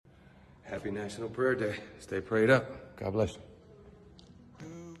Happy National Prayer Day. Stay prayed up. God bless you.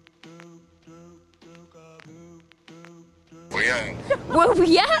 Where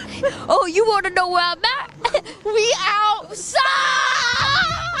we at? Oh, you want to know where I'm at? We outside!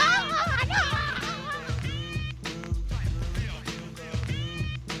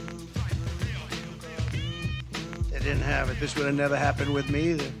 They didn't have it. This would have never happened with me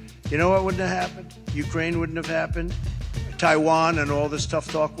either. You know what wouldn't have happened? Ukraine wouldn't have happened. Taiwan and all this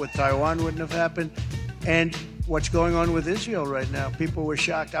tough talk with Taiwan wouldn't have happened. And what's going on with Israel right now? People were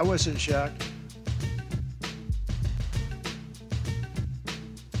shocked. I wasn't shocked.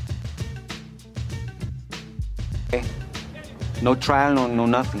 No trial, no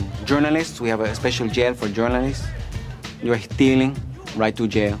nothing. Journalists, we have a special jail for journalists. You're stealing, right to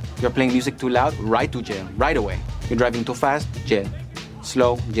jail. You're playing music too loud, right to jail, right away. You're driving too fast, jail.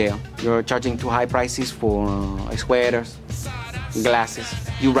 Slow, jail. You're charging too high prices for sweaters, glasses,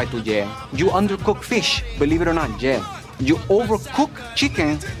 you right to jail. You undercook fish, believe it or not, jail. You overcook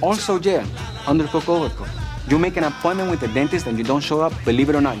chicken, also jail. Undercook, overcook. You make an appointment with the dentist and you don't show up, believe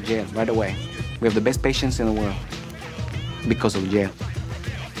it or not, jail, right away. We have the best patients in the world because of jail.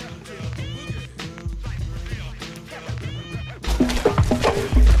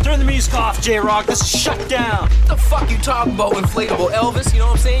 Turn the music off, J-Rock. This is shut down. What the fuck you talking about, inflatable Elvis? You know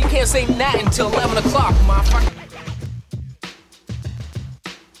what I'm saying? You can't say that until 11 o'clock, motherfucker.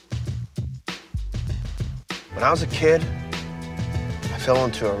 When I was a kid, I fell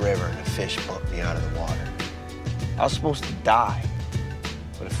into a river and a fish bumped me out of the water. I was supposed to die,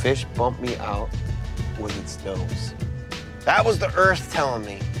 but a fish bumped me out with its nose. That was the earth telling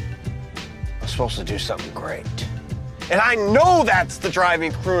me I was supposed to do something great. And I know that's the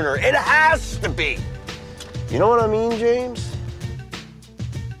driving crooner. It has to be. You know what I mean, James?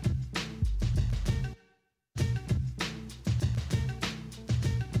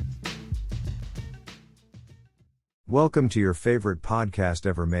 Welcome to your favorite podcast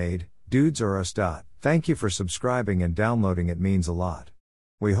ever made, Dudes Are Us. Thank you for subscribing and downloading, it means a lot.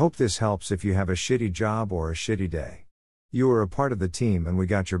 We hope this helps if you have a shitty job or a shitty day. You are a part of the team and we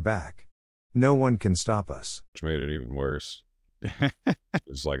got your back. No one can stop us. Which made it even worse.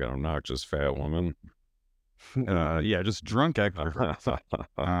 It's like an obnoxious fat woman. Yeah, just drunk extroverts.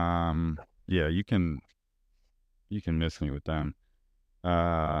 Yeah, you can miss me with them.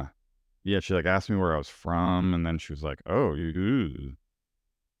 Yeah, she like asked me where I was from, and then she was like, "Oh, you."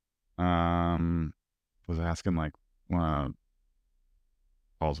 Was asking like one of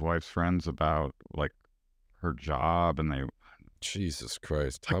Paul's wife's friends about like her job, and they. Jesus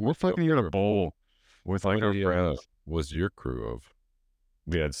Christ! Like, we're fucking here to bowl with like our friends. Was your crew of?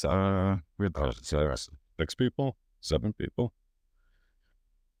 We had six people, 7 people.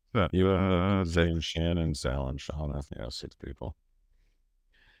 You, Zane, Shannon, Sal, and Shauna. Yeah, 6 people.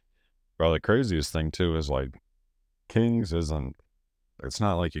 Probably the craziest thing too is like Kings isn't. It's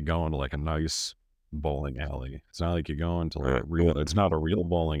not like you go into like a nice bowling alley. It's not like you go into like a real. It's not a real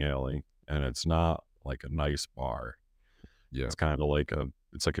bowling alley, and it's not like a nice bar. Yeah, it's kind of like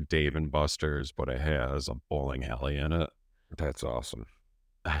it's like a Dave and Buster's, but it has a bowling alley in it. That's awesome.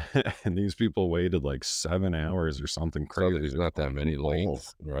 And these people waited like 7 hours or something crazy. So there's not that many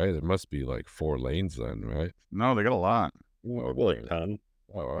lanes, right? There must be like 4 lanes then, right? No, they got a lot. Well, like 10.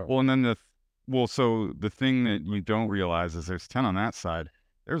 Well, and then so the thing that you don't realize is there's 10 on that side.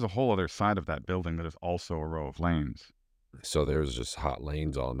 There's a whole other side of that building that is also a row of lanes. So there's just hot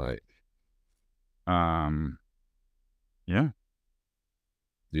lanes all night. Yeah.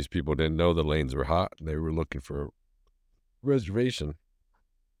 These people didn't know the lanes were hot. They were looking for a reservation.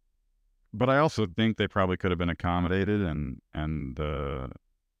 But I also think they probably could have been accommodated, and the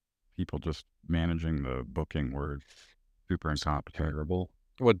people just managing the booking were super incompetent. Terrible.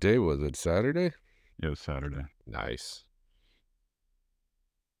 What day was it? Saturday? It was Saturday. Nice.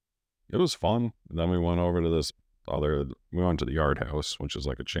 It was fun. And then we went over to we went to the Yard House, which is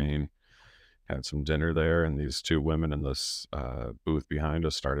like a chain. Had some dinner there, and these 2 women in this booth behind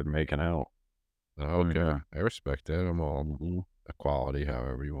us started making out. Oh, yeah. I respect that. I'm all equality,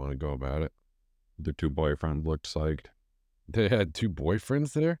 however you want to go about it. The 2 boyfriends looked psyched. They had 2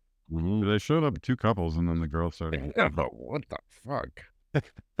 boyfriends there? Mm-hmm. They showed up 2 couples, and then the girl started. Yeah, but what the fuck?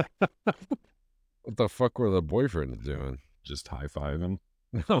 What the fuck were the boyfriends doing? Just high-fiving.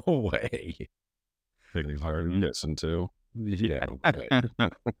 No way. Big hard kissing too. Yeah.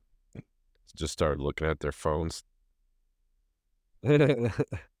 Just started looking at their phones.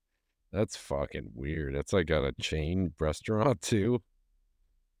 That's fucking weird. That's like at a chain restaurant too.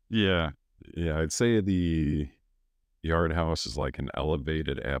 Yeah. Yeah, I'd say the Yard House is like an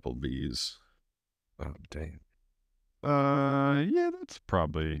elevated Applebee's. Oh, damn. Yeah, that's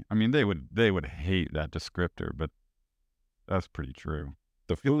probably. I mean, they would hate that descriptor, but that's pretty true.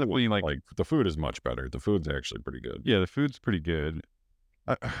 The food, like the food is much better. The food's actually pretty good. Yeah, the food's pretty good.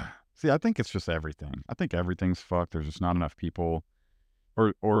 See, I think it's just everything. I think everything's fucked. There's just not enough people,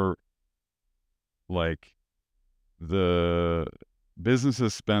 or like the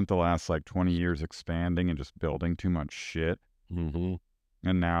businesses spent the last like 20 years expanding and just building too much shit, Mm-hmm.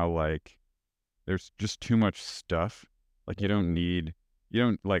 and now like there's just too much stuff. Like you don't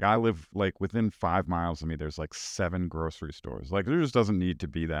like I live like within 5 miles of me. There's like 7 grocery stores. Like there just doesn't need to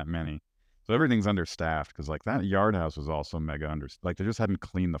be that many. So everything's understaffed because like that yard house was also mega like they just hadn't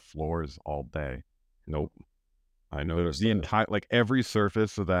cleaned the floors all day. Nope. I noticed The entire like every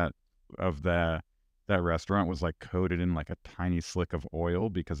surface of that restaurant was like coated in like a tiny slick of oil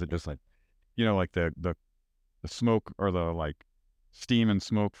because it just like like the smoke or the like steam and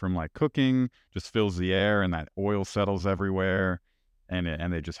smoke from like cooking just fills the air and that oil settles everywhere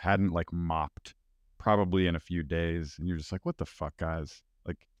and they just hadn't like mopped probably in a few days and you're just like what the fuck guys,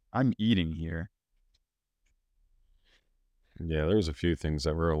 like I'm eating here. Yeah, there was a few things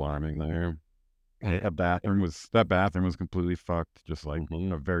that were alarming there. That bathroom was completely fucked, just like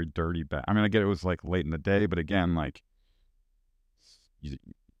a very dirty bath. I mean, I get it was like late in the day, but again, like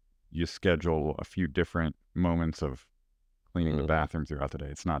you schedule a few different moments of cleaning the bathroom throughout the day.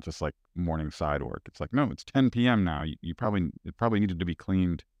 It's not just like morning side work. It's like, no, it's 10 p.m. now. It probably needed to be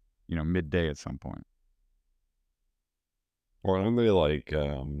cleaned, midday at some point. Or aren't they like,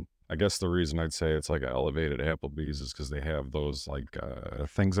 I guess the reason I'd say it's like an elevated Applebee's is because they have those like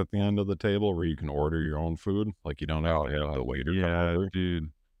things at the end of the table where you can order your own food. Like you don't have to have the waiter. Yeah,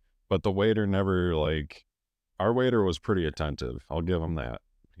 dude. But the waiter never like, our waiter was pretty attentive. I'll give him that.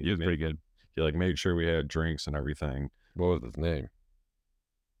 He was pretty good. He like made sure we had drinks and everything. What was his name?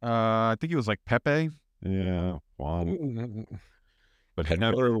 I think he was like Pepe. Yeah, Juan. But he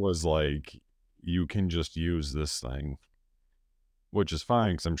never was like, you can just use this thing, which is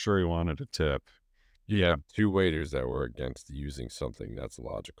fine because I'm sure he wanted a tip. Yeah, 2 waiters that were against using something that's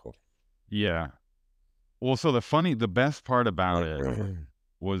logical. Yeah. Well, so the best part about it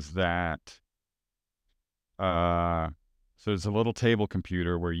was that, so it's a little table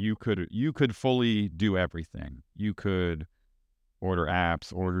computer where you could fully do everything. You could order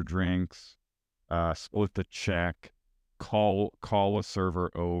apps, order drinks, split the check, call a server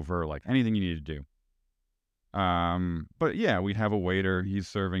over, like anything you need to do. But yeah, we'd have a waiter, he's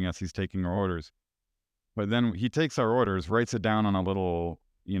serving us, he's taking our orders. But then he takes our orders, writes it down on a little,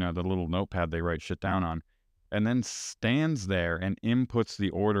 the little notepad they write shit down on, and then stands there and inputs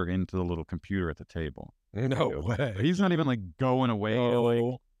the order into the little computer at the table. No way. He's not even like going away.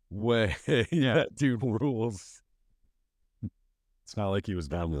 No way. Yeah. That dude rules. It's not like he was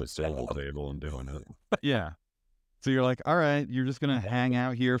down to the table and doing it. Yeah. So you're like, all right, you're just going to hang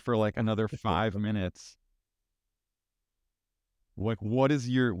out here for like another 5 minutes. Like, what is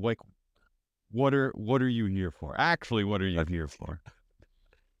your, like, what are you here for? Actually, what are you here for?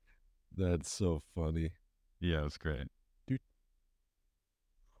 That's so funny. Yeah, it's great. Dude.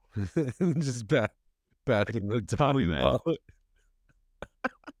 Just batting the Tommy man.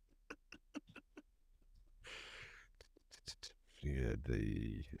 Yeah,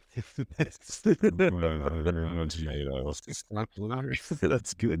 that's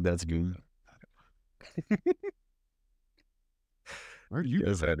good. That's good. Where you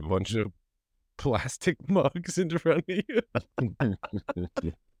guys had a bunch of plastic mugs in front of you. I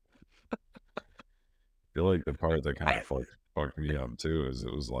feel like the part that kind of fucked me up too is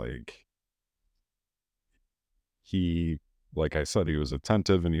it was like he, like I said, he was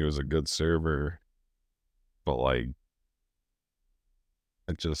attentive and he was a good server, but like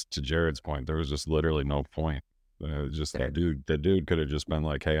it just, to Jared's point, there was just literally no point. Just the dude could have just been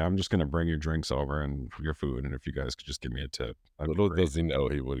like, hey, I'm just gonna bring your drinks over and your food, and if you guys could just give me a tip. Little does he know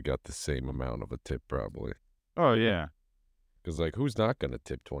he would have got the same amount of a tip probably. Oh yeah. Because like, who's not gonna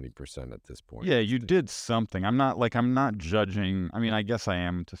tip 20% at this point? Yeah, you did something. I'm not judging. I mean, I guess I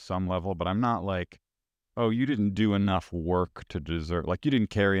am to some level, but I'm not like, oh, you didn't do enough work to deserve, like you didn't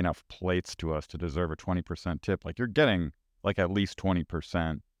carry enough plates to us to deserve a 20% tip. Like you're getting like at least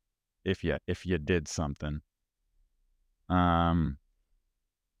 20% if you did something. Yeah,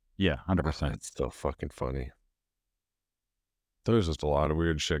 100%. That's so fucking funny. There's just a lot of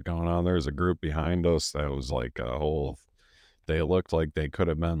weird shit going on. There's a group behind us that was like a whole, they looked like they could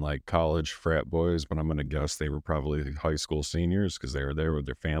have been like college frat boys, but I'm going to guess they were probably high school seniors because they were there with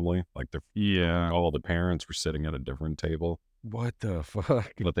their family. Like all the parents were sitting at a different table. What the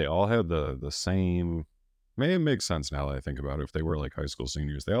fuck? But they all had the same, maybe it makes sense now that I think about it. If they were like high school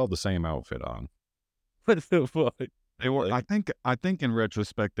seniors, they all had the same outfit on. What the fuck? They were. Like, I think in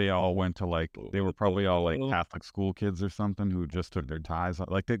retrospect, they all went to like. They were probably all like Catholic school kids or something who just took their ties off.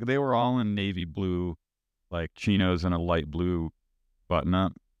 Like they were all in navy blue, like chinos and a light blue button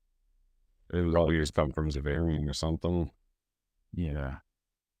up. it was all just come from Zavarian or something. Yeah.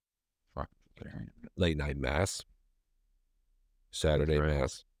 Fuck. Late night mass. Saturday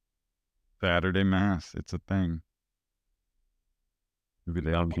mass. Saturday mass. It's a thing.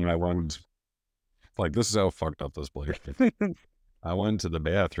 I went, like, this is how fucked up this place is. I went to the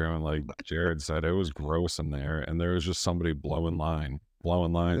bathroom and, like Jared said, it was gross in there, and there was just somebody blowing lines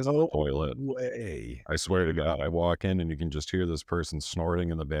in the toilet. Way. I swear to God, I walk in and you can just hear this person snorting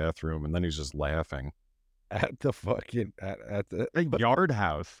in the bathroom, and then he's just laughing. At the fucking at the Yard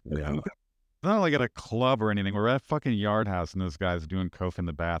house. Yeah. It's not like at a club or anything. We're at a fucking yard house and this guy's doing coke in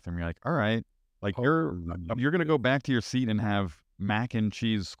the bathroom. You're like, all right, like you're gonna go back to your seat and have mac and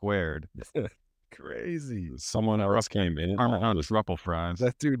cheese squared. crazy. Someone else came in. Just ruffle fries.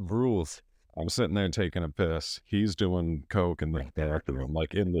 That dude rules. I'm sitting there taking a piss. He's doing coke in the bathroom,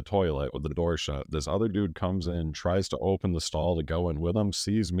 like in the toilet with the door shut. This other dude comes in, tries to open the stall to go in with him,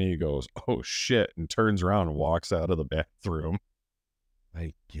 sees me, goes, oh shit, and turns around and walks out of the bathroom.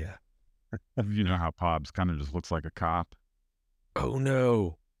 Like, yeah. You know how Pobbs kind of just looks like a cop. Oh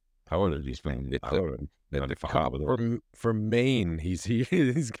no. I would have just been, I would have been Cop from Maine. He's here.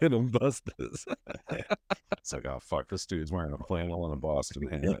 He's gonna bust us. It's like, oh fuck, this dude's wearing a flannel and a Boston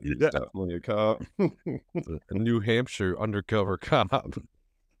hat. He's Yeah. definitely a cop. A New Hampshire undercover cop.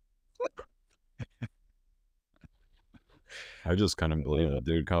 I just couldn't believe it.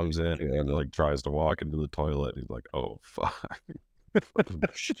 Dude comes in and like tries to walk into the toilet. He's like, oh fuck.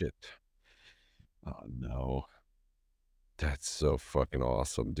 Shit. Oh no. That's so fucking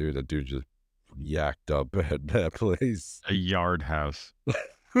awesome, dude. That dude just yacked up at that place. A yard house.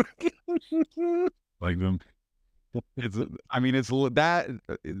 Like them. It's. I mean, it's that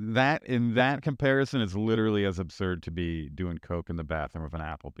in that comparison, it's literally as absurd to be doing coke in the bathroom of an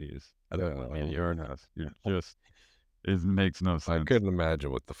Applebee's. I don't know. In a yard house. You're just. It makes no sense. I couldn't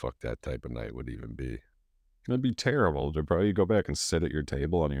imagine what the fuck that type of night would even be. It'd be terrible, bro. You go back and sit at your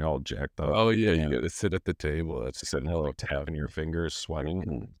table and you're all jacked up. Oh yeah, you gotta sit at the table. That's Sitting there like tapping your fingers,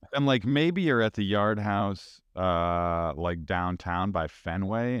 sweating. And like maybe you're at the yard house, like downtown by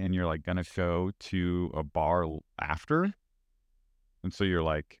Fenway, and you're like gonna go to a bar after, and so you're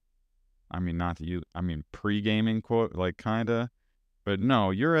like, I mean, not that you, I mean, pre-gaming quote, like kinda, but no,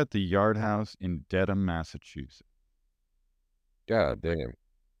 you're at the yard house in Dedham, Massachusetts. God damn.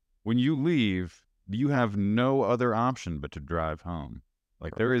 When you leave, you have no other option but to drive home.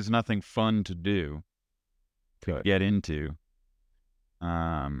 Like there is nothing fun to do, to get into.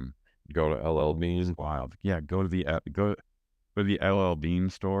 Go to LL Beans. Wild. Yeah, go to the LL Bean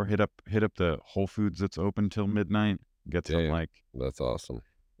store. Hit up the Whole Foods that's open till midnight. Get some like That's awesome.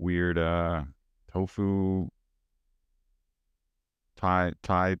 weird tofu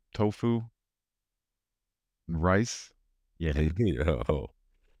Thai tofu rice. Yeah. Yo.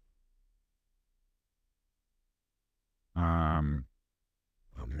 Oh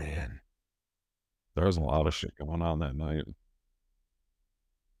man. There was a lot of shit going on that night.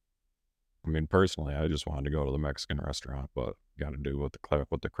 I mean, personally, I just wanted to go to the Mexican restaurant, but got to do what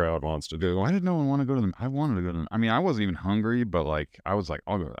the crowd wants to do. Why did no one want to go to them? I wanted to go to them. I mean, I wasn't even hungry, but like, I was like,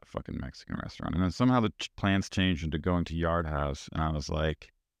 I'll go to that fucking Mexican restaurant. And then somehow the plans changed into going to Yard House. And I was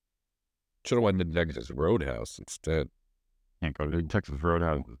like, should have went to Texas Roadhouse instead. Can't go to Texas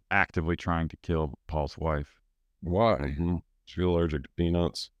Roadhouse. Actively trying to kill Paul's wife. Why? Mm-hmm. She's allergic to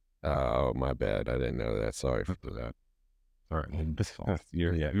peanuts. Oh, my bad. I didn't know that. Sorry for that. Sorry.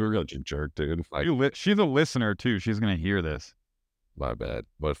 You're really a jerk, dude. She's a listener too. She's gonna hear this. My bad.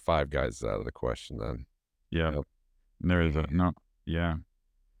 But Five Guys is out of the question then. Yeah. Yep. There is a no. Yeah.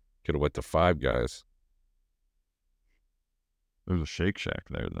 Could have went to Five Guys. There's a Shake Shack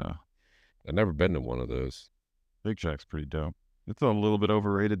there though. I've never been to one of those. Shake Shack's pretty dope. It's a little bit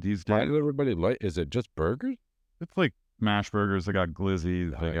overrated these days. Why does everybody like? Is it just burgers? It's like mash burgers. They got glizzy.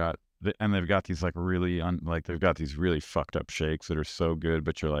 They've got these like really they've got these really fucked up shakes that are so good,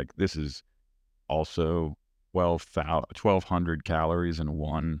 but you're like, this is also 1,200 calories in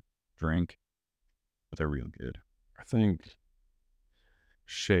one drink, but they're real good. I think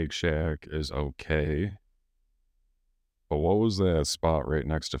Shake Shack is okay, but what was that spot right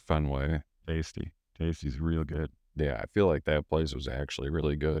next to Fenway? Tasty's real good. Yeah, I feel like that place was actually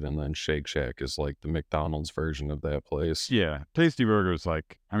really good, and then Shake Shack is like the McDonald's version of that place. Yeah, Tasty Burger's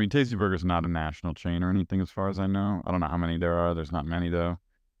Tasty Burger's not a national chain or anything as far as I know. I don't know how many there are. There's not many though.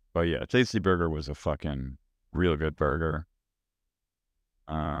 But yeah, Tasty Burger was a fucking real good burger.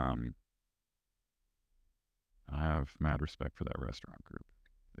 I have mad respect for that restaurant group.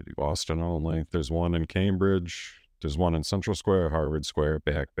 They do. Boston only. There's one in Cambridge. There's one in Central Square, Harvard Square,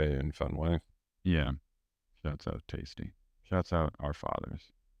 Back Bay, and Fenway. Yeah. Shouts out Tasty. Shouts out Our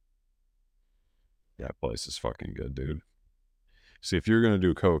Fathers. That place is fucking good, dude. See, if you're gonna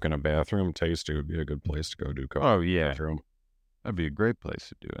do coke in a bathroom, Tasty would be a good place to go do coke. Oh in a yeah, bathroom. that'd be a great place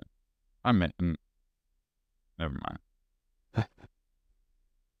to do it. I meant, never mind.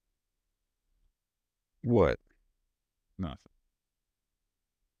 What? Nothing.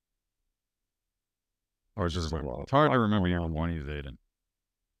 Or it's just like, well, It's hard to remember the one he's eating.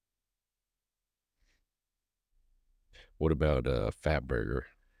 what about Fat Burger?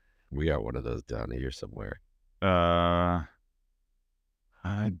 We got one of those down here somewhere. I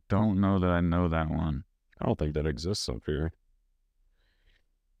don't know that I know that one. I don't think that exists up here.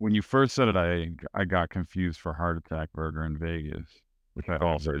 When you first said it, I got confused for Heart Attack Burger in Vegas, which I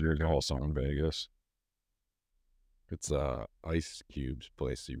also There's also in Vegas. It's Ice Cube's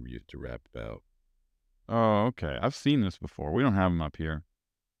place you used to rap about. Oh, okay. I've seen this before. We don't have them up here.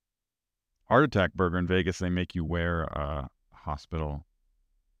 Heart Attack Burger in Vegas, they make you wear a hospital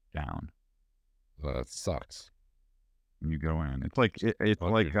gown. That sucks. When you go in. It's like it's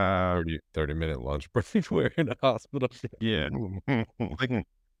Fuck like your 30-minute lunch break wearing a hospital. yeah. Like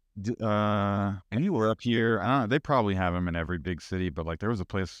anywhere up here, I don't know, they probably have them in every big city, but like there was a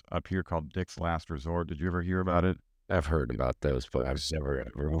place up here called Dick's Last Resort. Did you ever hear about it? I've heard about those, but I've never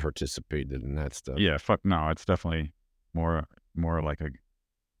ever participated in that stuff. Yeah, fuck no, it's definitely more like a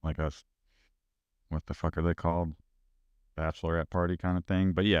what the fuck are they called? Bachelorette party kind of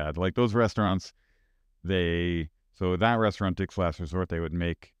thing. But yeah, like those restaurants, so that restaurant, Dick's Last Resort, they would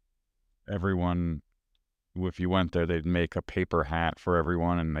make everyone, if you went there, they'd make a paper hat for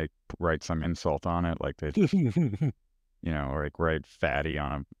everyone and they'd write some insult on it. Like they'd, or like write fatty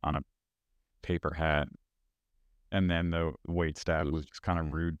on a paper hat. And then the wait staff was just kind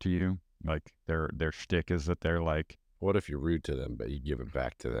of rude to you. Like their shtick is that they're like, what if you're rude to them, but you give it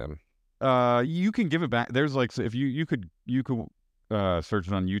back to them? You can give it back. There's like, so if you could search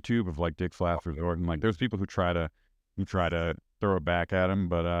it on YouTube of like Dick's Last Resort, and like there's people who try to throw it back at him,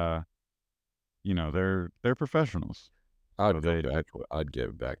 but they're professionals. I'd give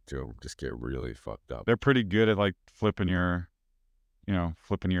it back to them. Just get really fucked up. They're pretty good at like flipping your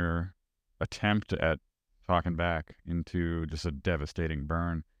attempt at talking back into just a devastating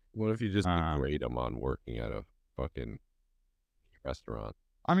burn. What if you just degrade them on working at a fucking restaurant?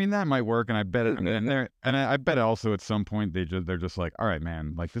 I mean, that might work, and I bet it. And I bet also at some point they're just like, all right,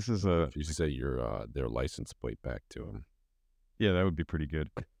 man, like this is a. If you say their license plate back to them. Yeah, that would be pretty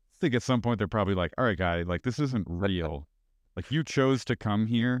good. I think at some point they're probably like, all right, guy, like this isn't real. Like you chose to come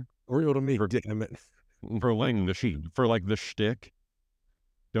here. Real to me, damn it. For like the shtick.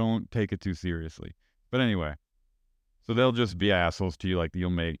 Don't take it too seriously. But anyway, so they'll just be assholes to you. Like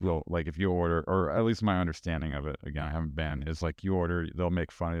like if you order, or at least my understanding of it, again, I haven't been, is like you order, they'll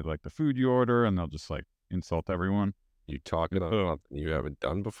make fun of like the food you order, and they'll just like insult everyone. You talking about something you haven't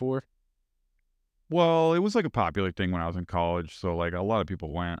done before? Well, it was like a popular thing when I was in college, so like a lot of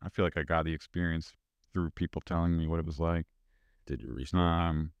people went. I feel like I got the experience through people telling me what it was like. Did you research?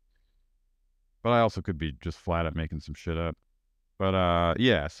 But I also could be just flat out making some shit up. But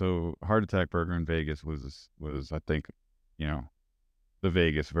yeah, so Heart Attack Burger in Vegas was I think, the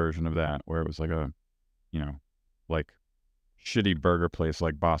Vegas version of that, where it was like a, like shitty burger place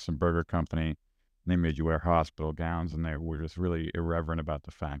like Boston Burger Company. And they made you wear hospital gowns, and they were just really irreverent about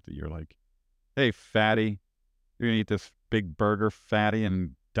the fact that you're like, hey, fatty, you're gonna eat this big burger, fatty,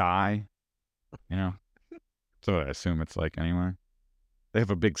 and die, So I assume it's like, anyway. They have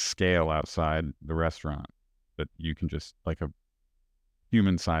a big scale outside the restaurant that you can just, like a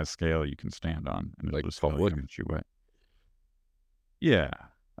human-sized scale you can stand on, and like just public. You weigh. Yeah,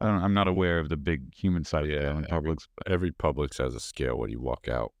 I'm not aware of the big human-sized scale in Publix. Every Publix has a scale when you walk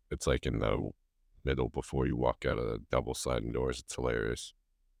out. It's like in the middle before you walk out of the double sliding doors. It's hilarious.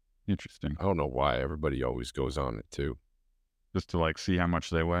 Interesting. I don't know why everybody always goes on it too, just to like see how much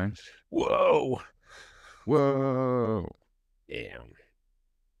they weigh. Whoa. Damn.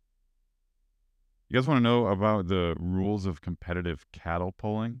 You guys want to know about the rules of competitive cattle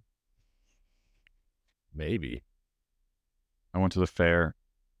pulling? Maybe. I went to the fair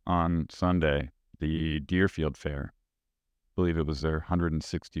on Sunday, the Deerfield Fair. I believe it was their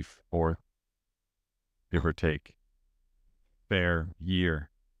 164th, give or take, fair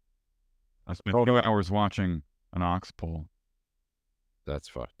year. I spent 2 hours watching an ox pull. That's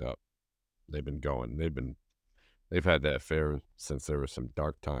fucked up. They've had that fair since there were some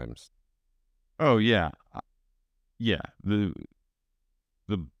dark times. Oh yeah. Yeah. The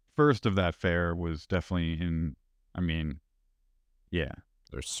first of that fair was definitely in I mean, yeah.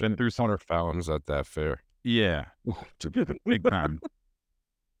 There's Been through some. water fountains at that fair. Yeah. Big time.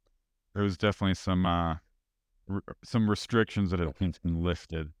 There was definitely some restrictions that have since been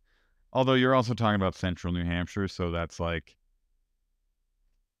lifted. Although you're also talking about central New Hampshire, so that's like,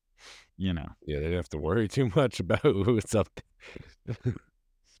 you know, Yeah, they didn't have to worry too much about who's up there.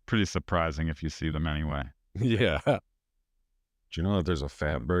 it's pretty surprising if you see them anyway. Yeah. Do you know that there's a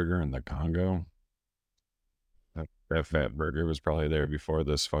fat burger in the Congo? That fat burger was probably there before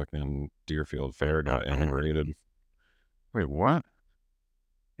this fucking Deerfield Fair got integrated. Wait, what?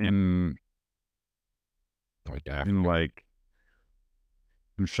 In Like in Africa. like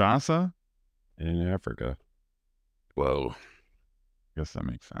Kinshasa? In Africa. Whoa. Guess that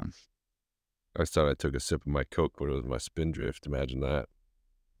makes sense. I thought I took a sip of my Coke, but it was my Spindrift. Imagine that.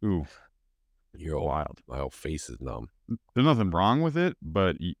 Ooh, You're all wild. My whole face is numb. There's nothing wrong with it,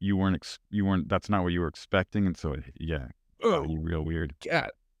 but you weren't. That's not what you were expecting, and so yeah, Oh, you real weird.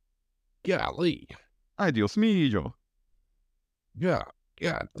 golly. Ay, Dios mío. Yeah.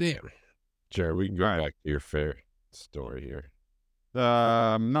 God damn. Jared, we can go back to your fair story here.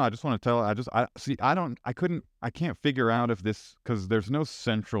 No, I just want to tell. I can't figure out if this, because there's no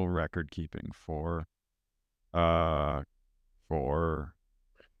central record keeping for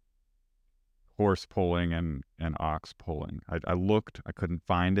horse pulling and ox pulling. I looked, I couldn't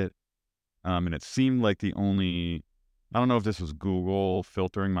find it, and it seemed like the only. I don't know if this was Google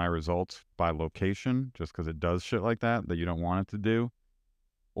filtering my results by location, just because it does shit like that you don't want it to do,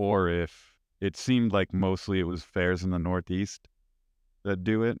 or if it seemed like mostly it was fairs in the Northeast that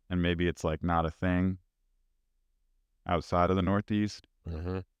do it, and maybe it's like not a thing outside of the Northeast.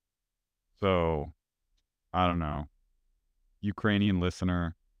 Mm-hmm. So I don't know. Ukrainian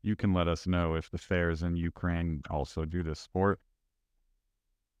listener, you can let us know if the fairs in Ukraine also do this sport.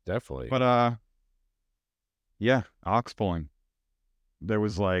 Definitely. But yeah, ox pulling. There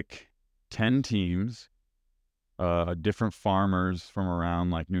was like 10 teams, different farmers from around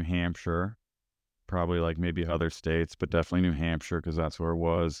like New Hampshire, probably like maybe other states, but definitely New Hampshire because that's where it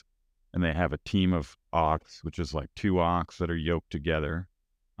was. And they have a team of ox, which is like 2 ox that are yoked together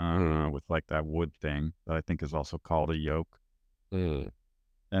with like that wood thing that I think is also called a yoke. Mm.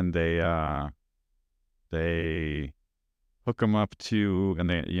 And they hook them up to, and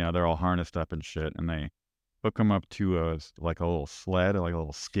they're all harnessed up and shit, and they hook them up to like a little sled, like a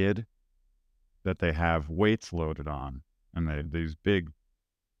little skid that they have weights loaded on, and these big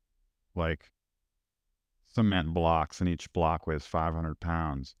like cement blocks, and each block weighs 500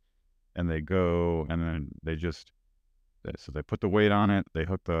 pounds, and they go, and then so they put the weight on it, they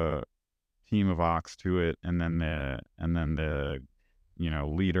hook the team of ox to it, and then the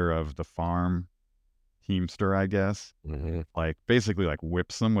leader of the farm, teamster, I guess, like basically like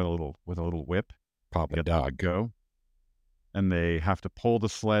whips them with a little whip, Pop a get them to dog. go, and they have to pull the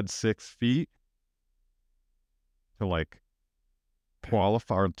sled 6 feet to like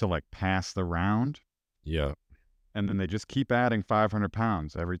qualify or to like pass the round. Yeah. And then they just keep adding 500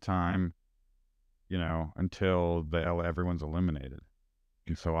 pounds every time, until everyone's eliminated.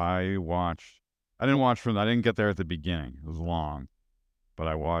 And so I didn't get there at the beginning. It was long, but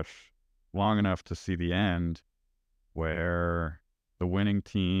I watched long enough to see the end where the winning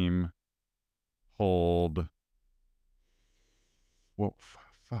team pulled,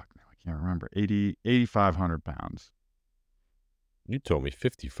 fuck, now I can't remember, 8,500 pounds. You told me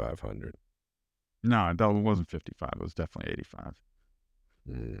 5,500. No, it wasn't 55. It was definitely 85.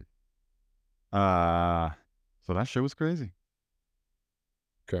 So that shit was crazy.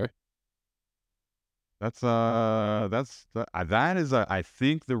 Okay. That is I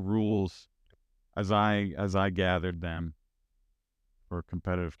think the rules as I gathered them for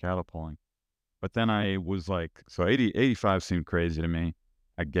competitive cattle pulling. But then I was like, so 85 seemed crazy to me,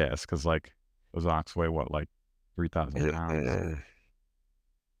 I guess, because like those ox weigh what, like 3,000 pounds.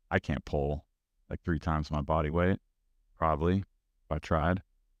 I can't pull like 3 times my body weight, probably, if I tried.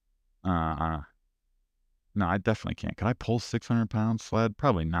 No, I definitely can't. Could I pull 600-pound sled?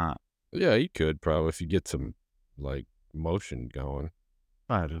 Probably not. Yeah, you could probably if you get some like motion going.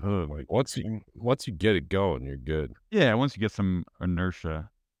 Like once you get it going, you're good. Yeah, once you get some inertia,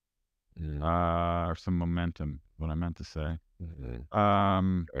 or some momentum, what I meant to say.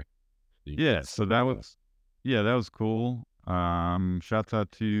 Okay. Yeah, so that was cool. Shouts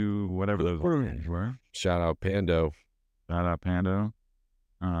out to whatever those names were. Shout out Pando.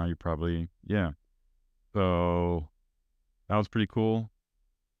 You probably, yeah. So that was pretty cool.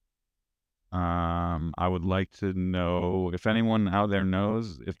 I would like to know if anyone out there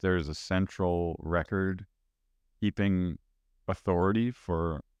knows if there's a central record keeping authority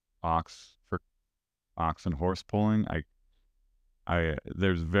for ox and horse pulling.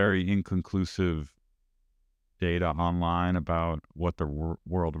 There's very inconclusive data online about what the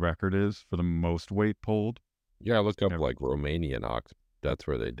world record is for the most weight pulled. Yeah, look up like Romanian ox. That's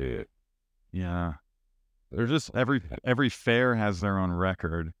where they do it. Yeah. There's just every fair has their own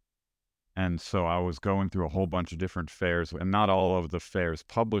record. And so I was going through a whole bunch of different fairs, and not all of the fairs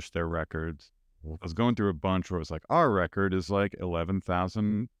published their records. I was going through a bunch where it was like, our record is like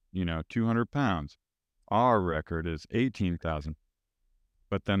 11,000, 200 pounds. Our record is 18,000.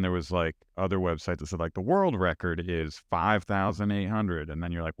 But then there was like other websites that said like the world record is 5,800. And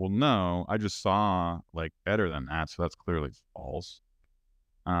then you're like, well, no, I just saw like better than that. So that's clearly false.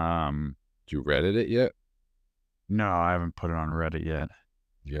 You Reddit it yet? No, I haven't put it on Reddit yet.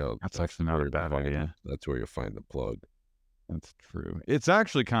 Yeah, that's actually not a bad idea. That's where you'll find the plug. That's true. It's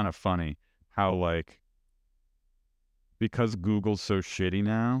actually kind of funny how like, because Google's so shitty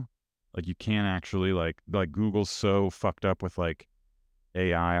now, like you can't actually like Google's so fucked up with like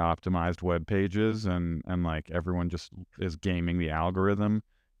AI optimized web pages and like everyone just is gaming the algorithm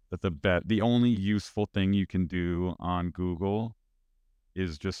that the only useful thing you can do on Google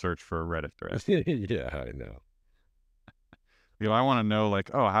is just search for a Reddit thread. Yeah, I know. I want to know like,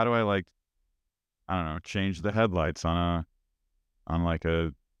 oh, how do I like, I don't know, change the headlights on like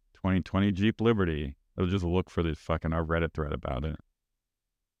a 2020 Jeep Liberty? I'll just look for the fucking a Reddit thread about it.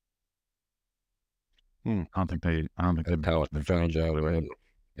 I don't think That's how I found out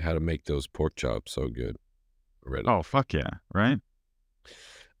how to make those pork chops so good. Reddit. Oh fuck yeah, right?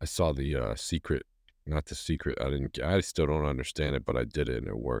 I saw the secret, not the secret. I still don't understand it, but I did it and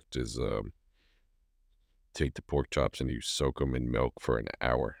it worked. Is take the pork chops and you soak them in milk for an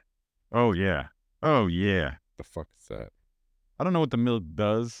hour. Oh yeah. Oh yeah. The fuck is that? I don't know what the milk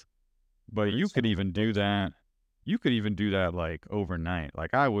does, but you could even do that. You could even do that like overnight.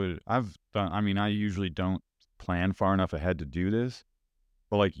 Like I usually don't plan far enough ahead to do this,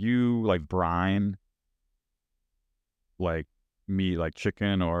 but like you like brine like meat, like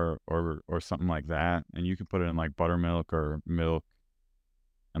chicken or something like that, and you can put it in like buttermilk or milk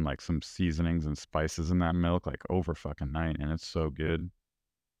and like some seasonings and spices in that milk like over fucking night, and it's so good.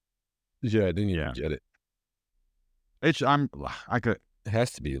 Yeah, I didn't even get it. It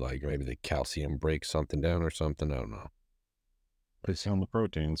has to be like maybe the calcium breaks something down or something. I don't know. It's on the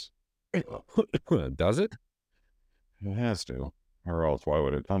proteins. Does it? It has to. Or else why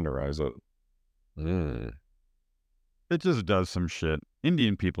would it tenderize it? It just does some shit.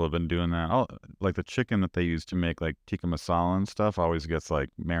 Indian people have been doing that. Like the chicken that they use to make like tikka masala and stuff always gets like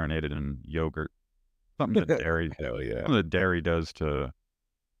marinated in yogurt. Something that dairy. Hell yeah. Something that dairy does to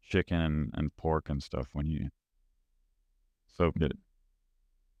chicken and pork and stuff when you soak it.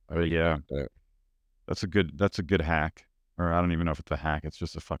 Oh yeah, that's a good hack. Or I don't even know if it's a hack. It's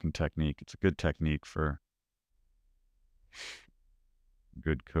just a fucking technique. It's a good technique for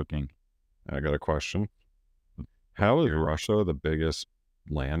good cooking. I got a question. How is Russia the biggest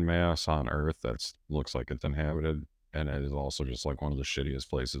landmass on Earth that looks like it's inhabited, and it is also just like one of the shittiest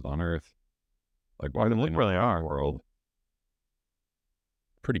places on Earth? Like, why do they look where they are? World.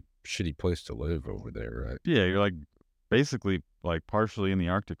 Pretty shitty place to live over there, right? Yeah, you're like basically like partially in the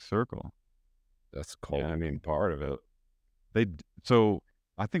Arctic Circle. That's cold. Yeah, I mean, part of it. So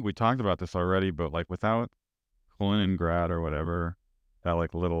I think we talked about this already, but like without Kaliningrad or whatever, that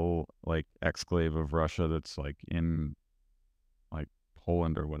like little like exclave of Russia that's like in like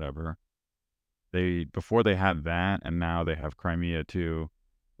Poland or whatever, before they had that, and now they have Crimea too.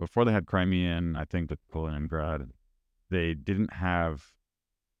 Before they had Crimea and I think the Kaliningrad, they didn't have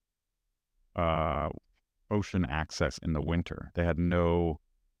ocean access in the winter. They had no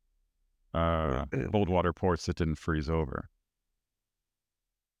cold water ports that didn't freeze over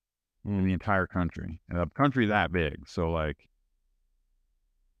in the entire country. And a country that big, so like,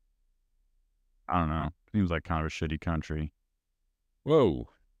 I don't know. Seems like kind of a shitty country. Whoa.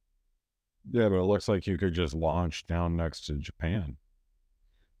 Yeah, but it looks like you could just launch down next to Japan.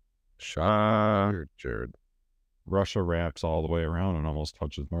 Jared. Russia wraps all the way around and almost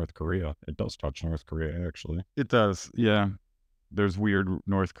touches North Korea. It does touch North Korea, actually. It does, yeah. There's weird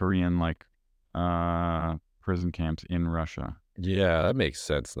North Korean like prison camps in Russia. Yeah, that makes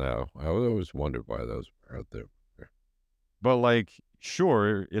sense now. I always wondered why those were out there. But like,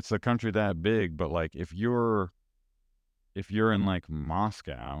 sure, it's a country that big, but like if you're in like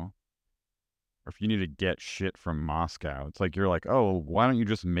Moscow, or if you need to get shit from Moscow, it's like you're like, oh, why don't you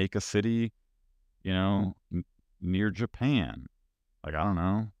just make a city, near Japan? Like, I don't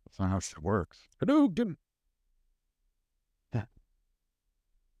know. That's not how shit works. Hadouken.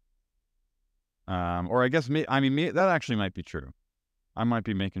 Or I guess that actually might be true. I might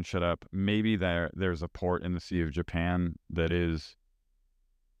be making shit up. Maybe there's a port in the Sea of Japan that is,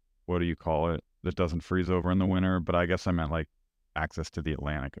 what do you call it, that doesn't freeze over in the winter. But I guess I meant like access to the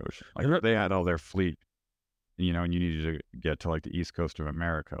Atlantic Ocean. Like if they had all their fleet, you know, and you needed to get to like the east coast of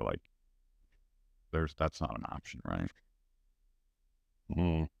America, like that's not an option, right?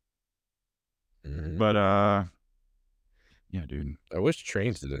 But yeah, dude. I wish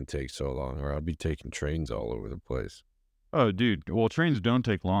trains didn't take so long, or I'd be taking trains all over the place. Oh, dude. Well, trains don't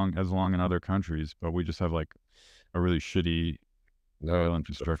take as long in other countries, but we just have like a really shitty rail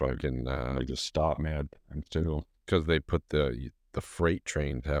infrastructure. Fucking They just stop, man. And still, because they put the freight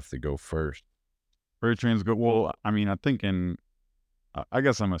trains have to go first. Freight trains go. Well, I mean, I think I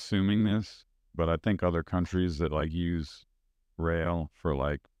guess I'm assuming this, but I think other countries that like use rail for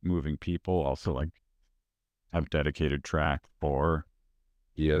like moving people also like have dedicated track for.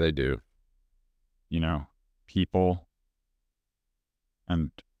 Yeah, they do. You know, people.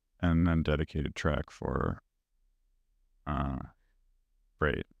 And then dedicated track for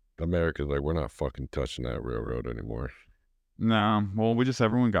freight. America's like, we're not fucking touching that railroad anymore. No, well,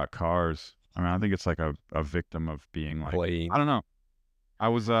 everyone got cars. I mean, I think it's like a victim of being like, Plane. I don't know. I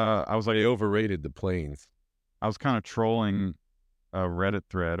was like, they overrated the planes. I was kind of trolling a Reddit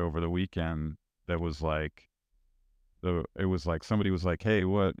thread over the weekend that was like, it was like somebody was like, hey,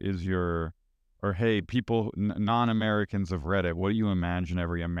 what is your, or hey, people, non-Americans of Reddit, what do you imagine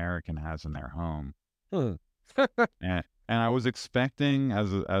every American has in their home? and I was expecting,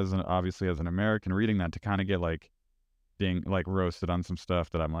 obviously as an American reading that, to kind of get like roasted on some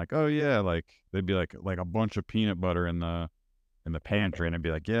stuff that I'm like, oh yeah, like they'd be like a bunch of peanut butter in the pantry, and I'd be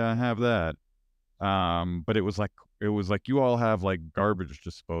like, yeah, I have that. But it was like you all have like garbage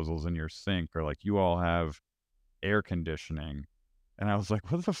disposals in your sink, or like you all have air conditioning. And I was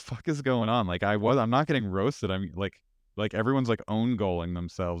like, what the fuck is going on? Like I'm not getting roasted. I'm like everyone's like own goaling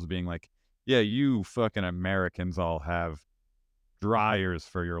themselves, being like, yeah, you fucking Americans all have dryers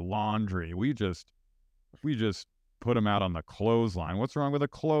for your laundry. We just put them out on the clothesline. What's wrong with a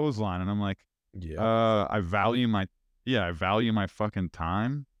clothesline? And I'm like, yeah, I value my fucking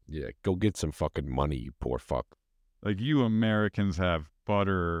time. Yeah, go get some fucking money, you poor fuck. Like, you Americans have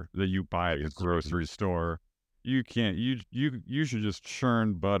butter that you buy at a grocery store. You can't, you should just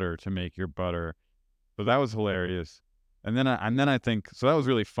churn butter to make your butter. So that was hilarious. And then I think, so that was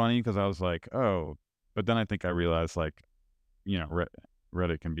really funny because I was like, oh, but then I think I realized, like, you know,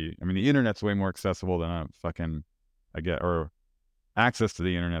 Reddit can be, I mean, the internet's way more accessible than a fucking, or access to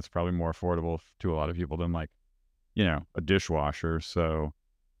the internet's probably more affordable to a lot of people than, like, you know, a dishwasher. So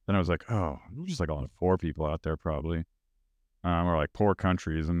then I was like, oh, there's just like a lot of poor people out there probably, or like poor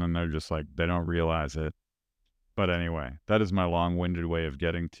countries. And then they're just like, they don't realize it. But anyway, that is my long-winded way of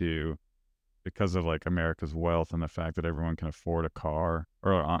getting to, because of like America's wealth and the fact that everyone can afford a car,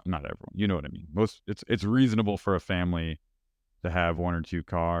 or not everyone, you know what I mean? It's reasonable for a family to have one or two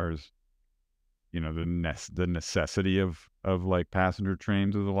cars. You know, the necessity of like passenger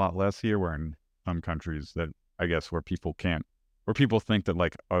trains is a lot less here, where in some countries that, I guess, where people think that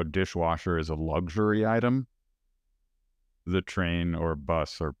like a dishwasher is a luxury item, the train or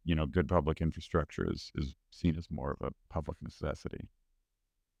bus or, you know, good public infrastructure is seen as more of a public necessity.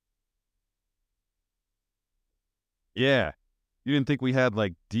 Yeah. You didn't think we had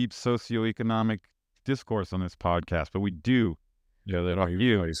like deep socioeconomic discourse on this podcast, but we do. Yeah, they don't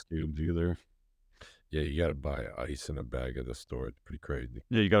use ice cubes either. Yeah, you gotta buy ice in a bag at the store. It's pretty crazy.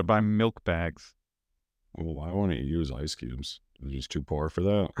 Yeah, you gotta buy milk bags. Well, why wouldn't you use ice cubes? They're just too poor for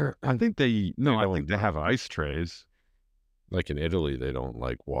that. I think they have ice trays. Like in Italy, they don't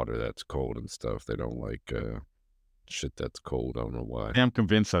like water that's cold and stuff. They don't like shit that's cold. I don't know why. I'm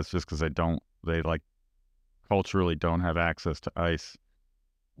convinced that's just because they like culturally don't have access to ice.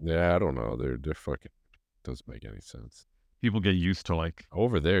 Yeah, I don't know. They're fucking, doesn't make any sense. People get used to, like,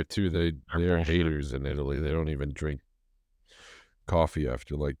 over there too. They're haters in Italy. They don't even drink coffee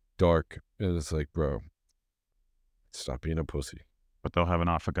after like dark. And it's like, bro, stop being a pussy. But they'll have an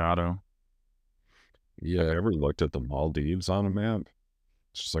affogato. Yeah. Have you ever looked at the Maldives on a map?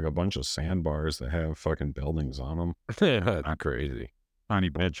 It's just like a bunch of sandbars that have fucking buildings on them. That's crazy. Tiny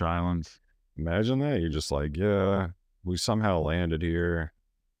beach islands. Imagine that. You're just like, yeah, we somehow landed here.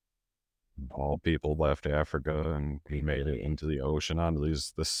 All people left Africa and we made it into the ocean onto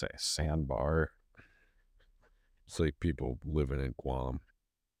this sandbar. It's like people living in Guam.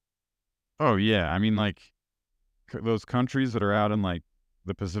 Oh, yeah. I mean, like, those countries that are out in, like,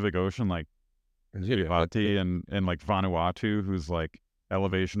 the Pacific Ocean, like Kiribati and like Vanuatu, whose like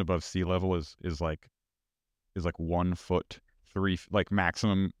elevation above sea level is like 1 foot, like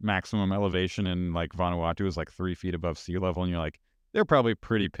maximum elevation in like Vanuatu is like 3 feet above sea level, and you're like, they're probably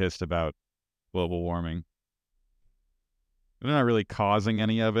pretty pissed about global warming. They're not really causing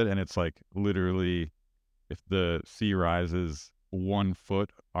any of it, and it's like literally, if the sea rises 1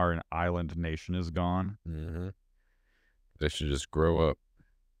 foot, our island nation is gone. Mm-hmm. They should just grow up.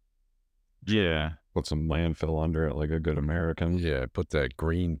 Yeah. Put some landfill under it like a good American. Yeah, put that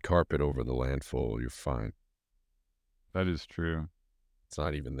green carpet over the landfill. You're fine. That is true. It's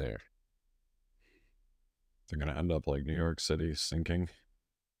not even there. They're going to end up like New York City sinking.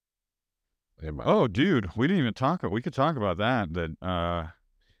 Oh, dude, we didn't even talk. We could talk about that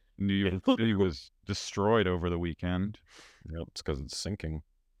New York City was destroyed over the weekend. Yep, it's because it's sinking.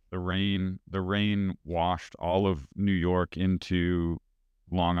 The rain washed all of New York into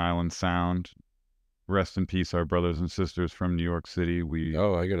Long Island Sound. Rest in peace, our brothers and sisters from New York City.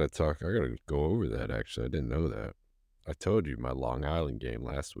 I gotta go over that, actually. I didn't know that. I told you my Long Island game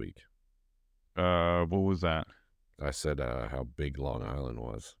last week. What was that? I said how big Long Island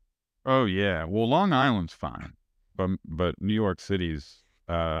was. Oh yeah. Well, Long Island's fine, but New York City's,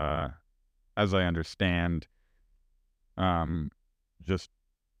 as I understand, just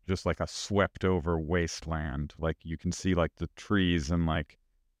like a swept over wasteland. Like you can see like the trees and like,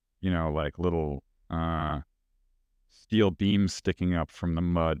 like little steel beams sticking up from the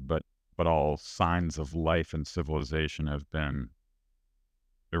mud, but all signs of life and civilization have been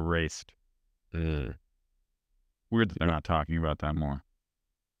erased. Mm. Weird that they're not talking about that more.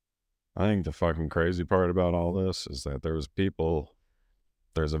 I think the fucking crazy part about all this is that there's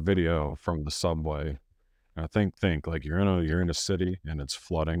a video from the subway. And I think like you're in a city and it's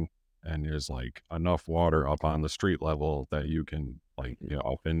flooding and there's like enough water up on the street level that you can like,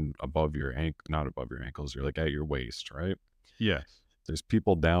 up in above your not above your ankles, you're like at your waist, right? Yes. There's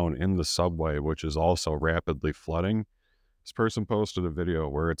people down in the subway, which is also rapidly flooding. This person posted a video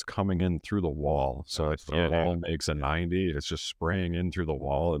where it's coming in through the wall. So if the wall makes a 90, it's just spraying in through the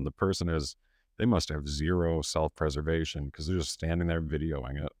wall. And the person they must have zero self-preservation because they're just standing there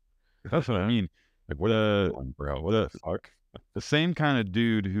videoing it. That's what I mean. Like, what the fuck? The same kind of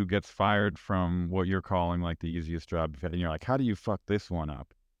dude who gets fired from what you're calling like the easiest job, and you're like, how do you fuck this one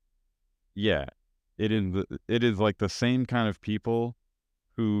up? Yeah, it is like the same kind of people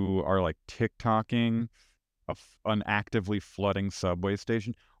who are like TikToking an actively flooding subway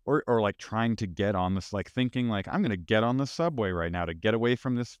station, or like trying to get on this, like thinking like, I'm gonna get on the subway right now to get away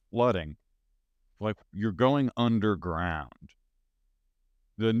from this flooding. Like, you're going underground.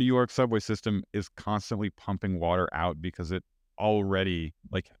 The New York subway system is constantly pumping water out because it already,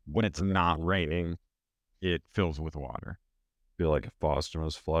 like, when it's not raining, it fills with water. Feel like if Boston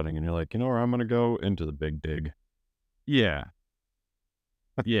was flooding and you're like, you know where I'm gonna go? Into the Big Dig. Yeah.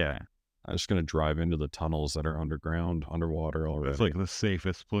 Yeah. I'm just going to drive into the tunnels that are underwater already. It's like the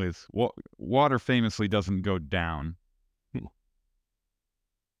safest place. Water famously doesn't go down.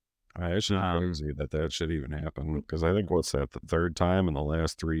 It's just crazy that should even happen. Because I think, what's that, the third time in the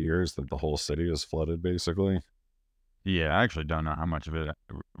last 3 years that the whole city is flooded, basically? Yeah, I actually don't know how much of it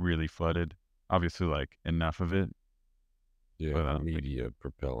really flooded. Obviously, like, enough of it. Yeah, but, media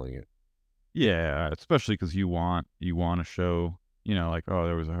propelling it. Yeah, especially because you want to show, like, oh,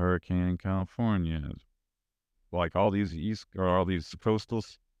 there was a hurricane in California. Like all these coastal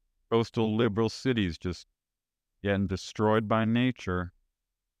liberal cities just getting destroyed by nature.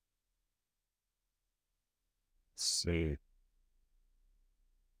 Let's see.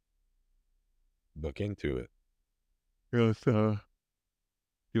 Look into it. Give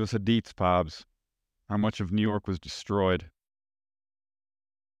us a deets, Pobs. How much of New York was destroyed?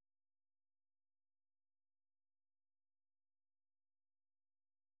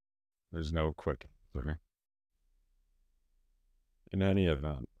 There's no quick answer. In any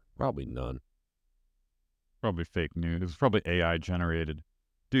event, probably none. Probably fake news. Probably AI generated.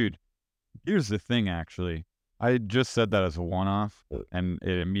 Dude, here's the thing, actually. I just said that as a one-off, and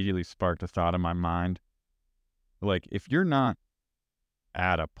it immediately sparked a thought in my mind. Like, if you're not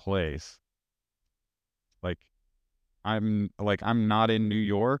at a place, like, I'm not in New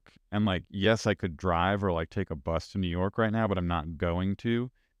York, and like, yes, I could drive or like take a bus to New York right now, but I'm not going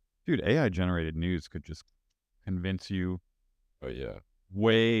to. Dude, AI generated news could just convince you. Oh yeah.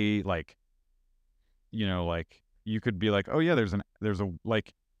 Way like, like you could be like, oh yeah, there's a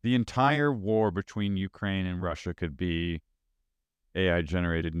like the entire war between Ukraine and Russia could be AI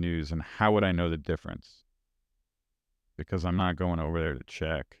generated news, and how would I know the difference? Because I'm not going over there to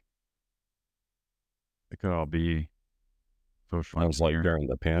check. It could all be social. I was like during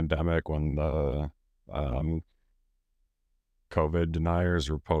the pandemic when the COVID deniers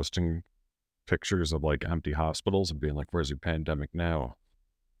were posting pictures of like empty hospitals and being like, where's your pandemic now?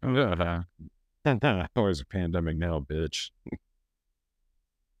 Yeah. Where's your pandemic now, bitch?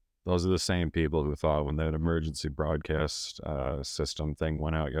 Those are the same people who thought when that emergency broadcast system thing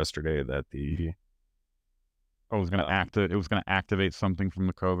went out yesterday that the it was going to activate something from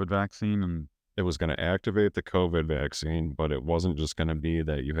the COVID vaccine, and it was going to activate the COVID vaccine, but it wasn't just going to be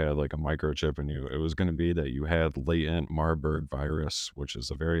that you had like a microchip in you. It was going to be that you had latent Marburg virus, which is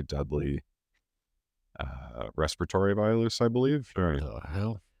a very deadly respiratory virus, I believe. What the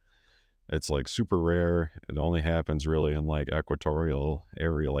hell? It's like super rare. It only happens really in like equatorial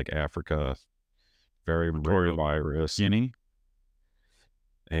area, like Africa. Very rare virus. Guinea.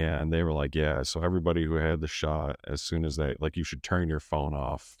 And they were like, yeah, so everybody who had the shot, as soon as they, like, you should turn your phone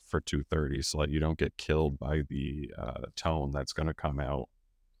off for 2:30 so that you don't get killed by the tone that's going to come out.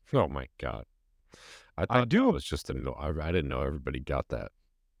 Oh my God. I was just I didn't know everybody got that.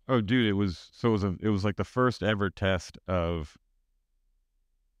 Oh, dude, it was like the first ever test of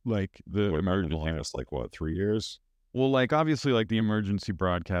like the emergency last like what, 3 years? Well, like obviously like the emergency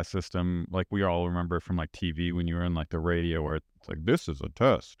broadcast system, like we all remember from like TV when you were in like the radio where it's like, this is a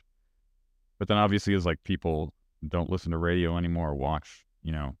test. But then obviously as like people don't listen to radio anymore or watch,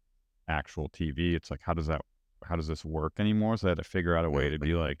 actual TV, it's like, how does this work anymore? So I had to figure out a way to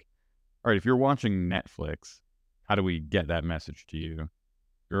be like, all right, if you're watching Netflix, how do we get that message to you?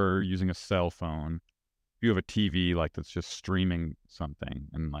 You're using a cell phone. You have a TV like that's just streaming something,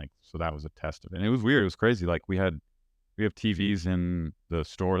 and like so that was a test of it. And it was weird. It was crazy. Like we have TVs in the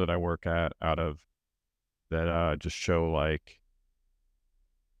store that I work at out of that just show like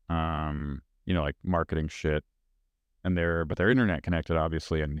like marketing shit, and they're internet connected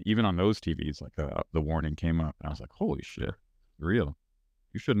obviously, and even on those TVs like the warning came up, and I was like, holy shit, real.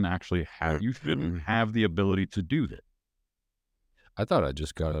 You shouldn't have the ability to do that. I thought I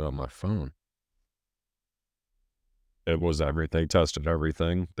just got it on my phone. It was everything. They tested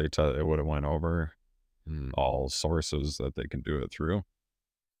everything. It would have went over all sources that they can do it through.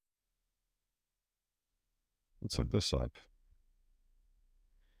 Let's look this up.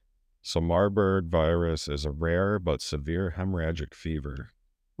 So Marburg virus is a rare but severe hemorrhagic fever.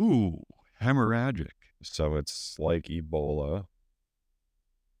 Ooh, hemorrhagic. So it's like Ebola.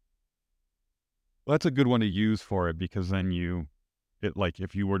 Well, that's a good one to use for it, because then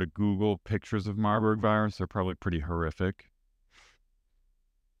if you were to Google pictures of Marburg virus, they're probably pretty horrific.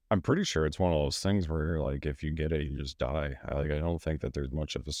 I'm pretty sure it's one of those things where, like, if you get it, you just die. I don't think that there's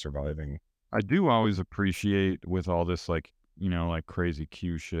much of a surviving. I do always appreciate with all this, like, like crazy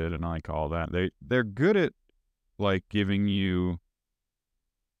Q shit and like all that. They're good at like giving you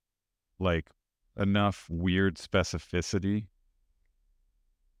like enough weird specificity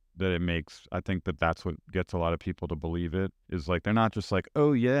that it makes, I think that's what gets a lot of people to believe it, is like, they're not just like,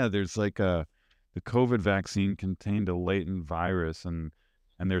 oh yeah, there's like the COVID vaccine contained a latent virus and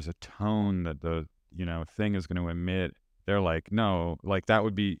there's a tone that the, thing is going to emit. They're like, no, like that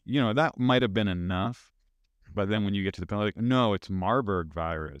would be, that might have been enough. But then when you get to the point, like, no, it's Marburg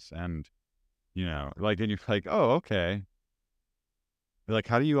virus. And, like, and you're like, oh, okay. Like,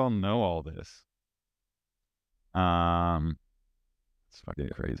 how do you all know all this? It's fucking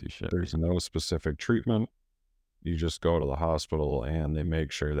crazy shit. There's no specific treatment. You just go to the hospital and they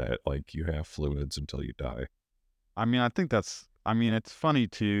make sure that like you have fluids until you die. I mean, it's funny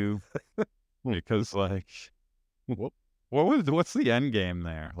too, because like, what's the end game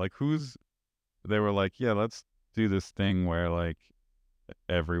there? Like they were like, yeah, let's do this thing where like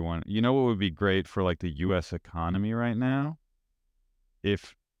everyone, what would be great for like the U.S. economy right now?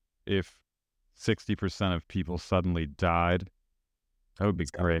 If 60% of people suddenly died, that would be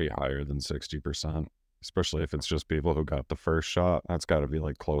great. Be higher than 60%, especially if it's just people who got the first shot. That's got to be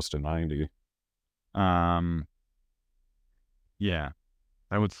like close to 90. Yeah,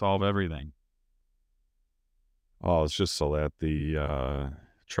 that would solve everything. Oh, it's just so that the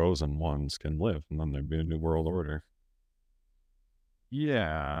chosen ones can live, and then there'd be a new world order.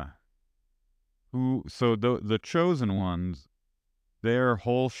 Yeah. So the chosen ones, their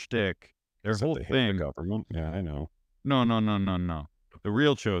whole shtick, their whole thing. The government. Yeah, I know. No. The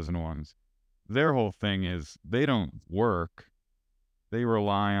real chosen ones, their whole thing is they don't work. They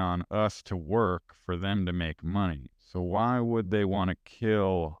rely on us to work for them to make money. So why would they want to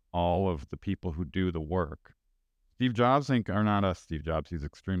kill all of the people who do the work? Steve Jobs ain't Steve Jobs. He's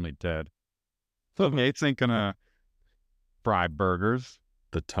extremely dead. So Gates ain't gonna fry burgers.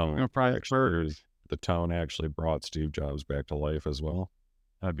 The tone actually brought Steve Jobs back to life as well.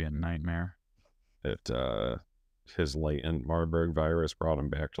 That'd be a nightmare. His latent Marburg virus brought him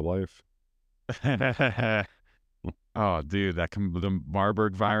back to life. Oh, dude, the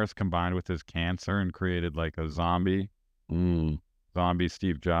Marburg virus combined with his cancer and created like a zombie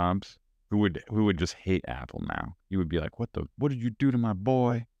Steve Jobs, who would just hate Apple now. He would be like, what did you do to my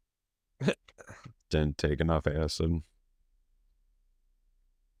boy? Didn't take enough acid.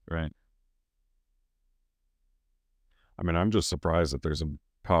 Right. I mean, I'm just surprised that there's a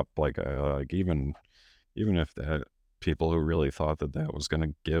pup like even if that people who really thought that that was going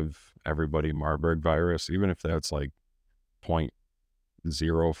to give everybody Marburg virus, even if that's like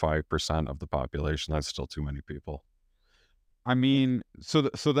 0.05% of the population, that's still too many people. I mean, so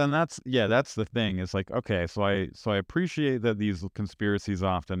then that's the thing. It's like, okay, so I appreciate that these conspiracies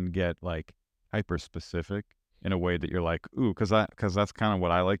often get like hyper specific in a way that you're like, ooh, because that's kind of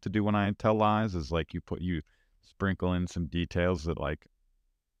what I like to do when I tell lies, is like you sprinkle in some details that like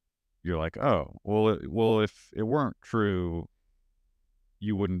you're like, oh, well, if it weren't true,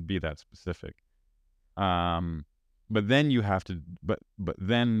 you wouldn't be that specific. But then you have to, but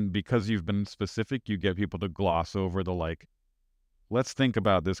then because you've been specific, you get people to gloss over the like, let's think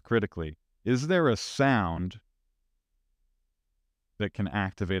about this critically. Is there a sound that can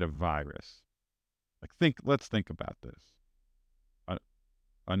activate a virus? Let's think about this.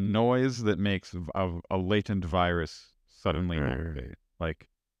 A noise that makes a latent virus suddenly activate. Like,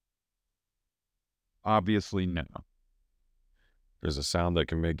 obviously, no. There's a sound that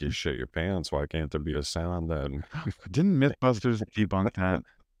can make you shit your pants. Why can't there be a sound that... Didn't Mythbusters debunk that?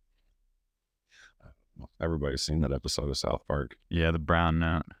 Everybody's seen that episode of South Park. Yeah, the brown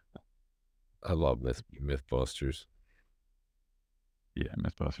note. I love Mythbusters. Yeah,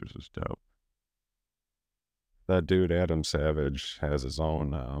 Mythbusters was dope. That dude, Adam Savage, has his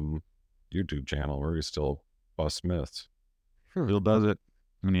own YouTube channel where he still busts myths. Bill does it.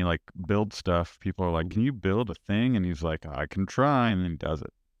 When he like builds stuff, people are like, can you build a thing? And he's like, I can try. And then he does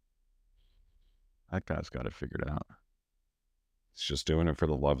it. That guy's got it figured out. He's just doing it for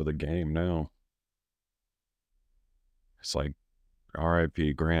the love of the game now. It's like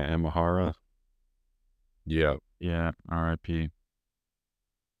R.I.P. Grant Imahara. Yeah. Yeah, R.I.P.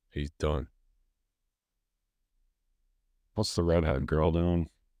 He's done. What's the redhead girl doing?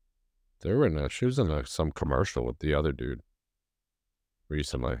 She was in some commercial with the other dude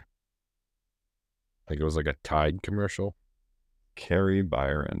recently. I think it was like a Tide commercial. Carrie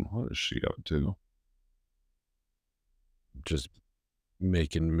Byron. What is she up to? Just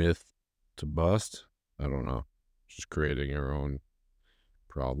making myth to bust. I don't know. She's creating her own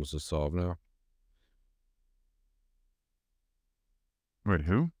problems to solve now. Wait,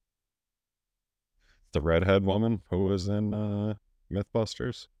 who? The redhead woman who was in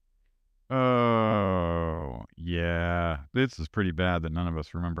Mythbusters. Oh, yeah. This is pretty bad that none of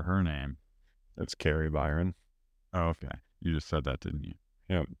us remember her name. It's Carrie Byron. Oh, okay. You just said that, didn't you?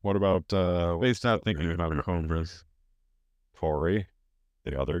 Yeah. What about They stopped thinking about Cobras. Corey,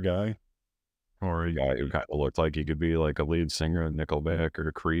 the other guy? Corey. Guy who kind of looked like he could be like a lead singer of Nickelback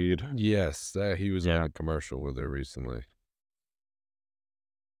or Creed. Yes, he was on a commercial with her recently.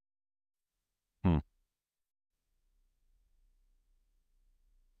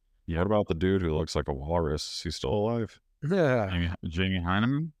 Yeah. What about the dude who looks like a walrus? Is he still alive? Yeah. Jamie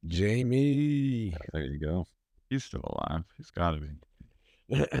Heineman? Jamie. There you go. He's still alive. He's got to be.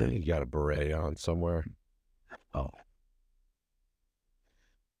 He got a beret on somewhere. Oh.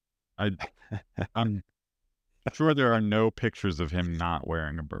 I'm sure there are no pictures of him not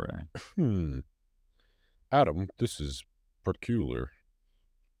wearing a beret. Adam, this is peculiar.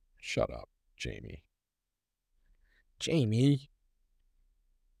 Shut up, Jamie. Jamie.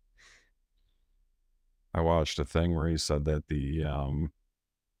 I watched a thing where he said that the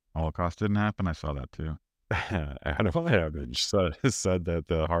Holocaust didn't happen. I saw that too. Adam Savage said that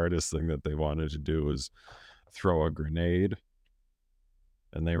the hardest thing that they wanted to do was throw a grenade,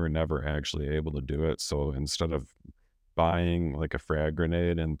 and they were never actually able to do it. So instead of buying like a frag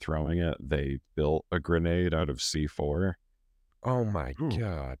grenade and throwing it, they built a grenade out of C4. Oh my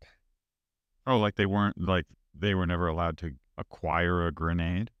God. Oh, like they were never allowed to acquire a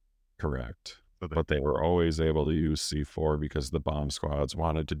grenade? Correct. But they were always able to use C4 because the bomb squads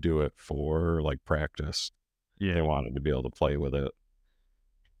wanted to do it for like practice. Yeah. They wanted to be able to play with it.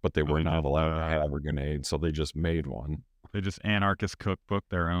 But they were not allowed to have a grenade, so they just made one. They just anarchist cookbook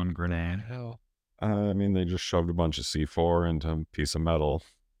their own grenade. Hell. I mean, they just shoved a bunch of C4 into a piece of metal.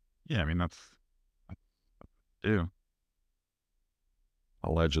 Yeah, I mean, that's do.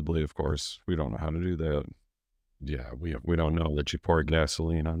 Allegedly, of course. We don't know how to do that. Yeah, we don't know that you pour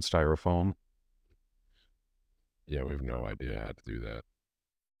gasoline on styrofoam. Yeah, we have no idea how to do that.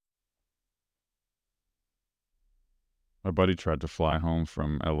 My buddy tried to fly home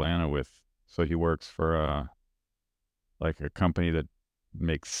from Atlanta so he works for like a company that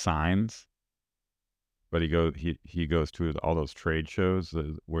makes signs. But he goes to all those trade shows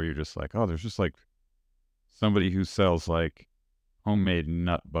where you're just like, oh, there's just like somebody who sells like homemade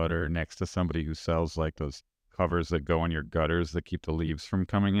nut butter next to somebody who sells like those covers that go on your gutters that keep the leaves from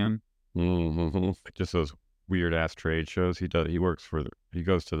coming in. Like just those weird ass trade shows. He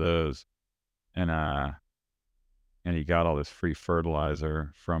goes to those, and he got all this free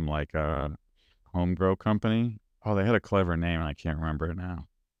fertilizer from like a home grow company. Oh, they had a clever name and I can't remember it now.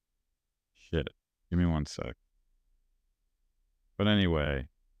 Shit. Give me one sec. But anyway,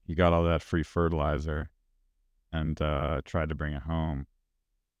 he got all that free fertilizer and tried to bring it home.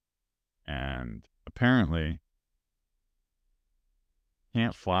 And apparently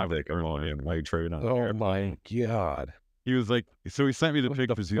can't fly with early and white trade on. Oh my God. He was like, so he sent me the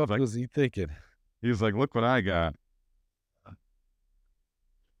pictures. What was he thinking? He was like, look what I got.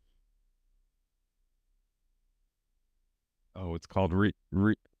 Oh, it's called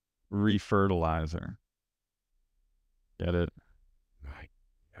refertilizer. Get it? My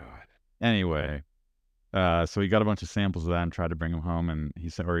God. Anyway, so he got a bunch of samples of that and tried to bring them home, and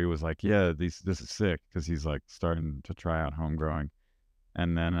he was like, yeah, this is sick, because he's like starting to try out home growing.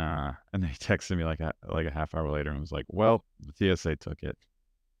 And then he texted me like a half hour later and was like, well, the TSA took it.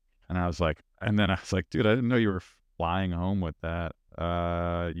 And I was like, dude, I didn't know you were flying home with that.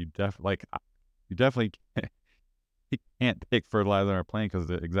 You definitely can't take fertilizer on a plane because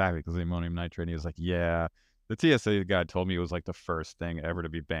of the ammonium nitrate. And he was like, yeah, the TSA guy told me it was like the first thing ever to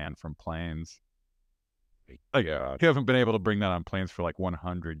be banned from planes. Like, you haven't been able to bring that on planes for like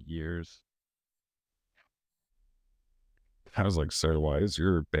 100 years. I was like, sir, why does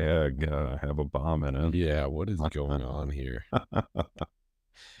your bag have a bomb in it? Yeah, what is going on here?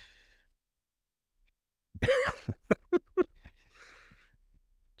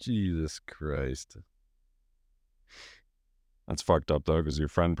 Jesus Christ. That's fucked up, though, because your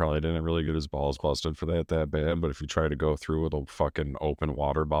friend probably didn't really get his balls busted for that bad. But if you try to go through with a fucking open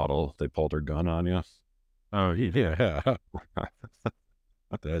water bottle, they pull their gun on you. Oh, yeah.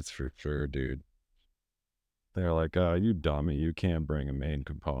 That's for sure, dude. They're like, you dummy, you can't bring a main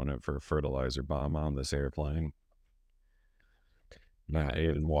component for a fertilizer bomb on this airplane. Nah,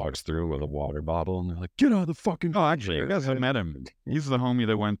 Aiden walks through with a water bottle, and they're like, get out of the fucking... Oh, actually, you guys have met him. He's the homie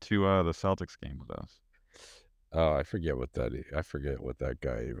that went to the Celtics game with us. Oh, I forget what that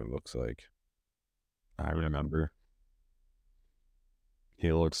guy even looks like. I remember.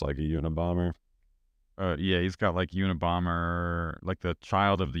 He looks like a Unabomber. Yeah, he's got like Unabomber, like the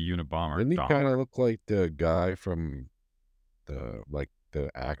child of the Unabomber. Didn't he kind of look like the guy from the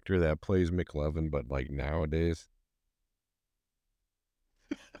actor that plays McLovin, but like nowadays?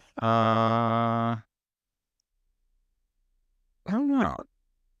 I don't know.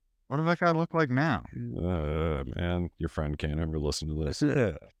 What does that guy look like now? Man, your friend can't ever listen to this.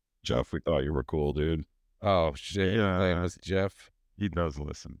 Jeff, we thought you were cool, dude. Oh, shit. Yeah. My name is Jeff. He does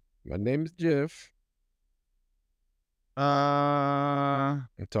listen. My name is Jeff. I'm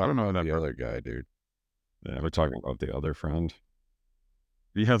talking about the other guy, dude. Yeah, we're talking about the other friend.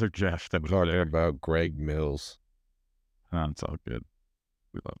 The other Jeff that was talking about Greg Mills. Oh, it's all good.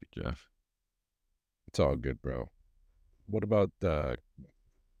 We love you, Jeff. It's all good, bro. What about the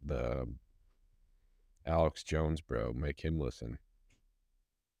Alex Jones, bro? Make him listen.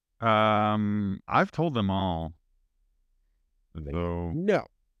 I've told them all. So no.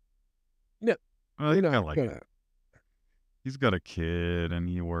 Well, he's got a kid, and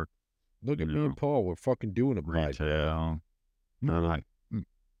he worked. Look at me and Paul. We're fucking doing a retail.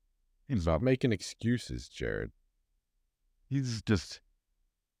 Stop making excuses, Jared. He's just.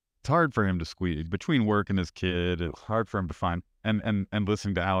 It's hard for him to squeeze between work and his kid. It's hard for him to find and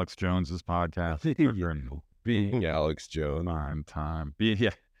listening to Alex Jones's podcast. Being Alex Jones. Time.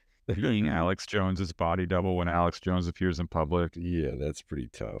 Being Alex Jones's body double when Alex Jones appears in public. Yeah, that's pretty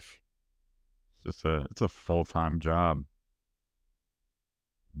tough. It's a full-time job.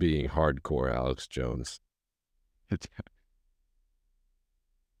 Being hardcore Alex Jones.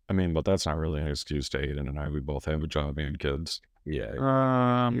 I mean, but that's not really an excuse to Aiden and I. We both have a job and kids. Yeah.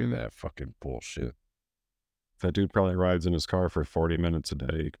 Hear that fucking bullshit. That dude probably rides in his car for 40 minutes a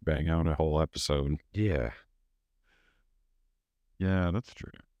day. He could bang out a whole episode. Yeah. Yeah, that's true.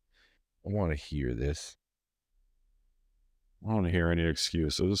 I want to hear this. I don't want to hear any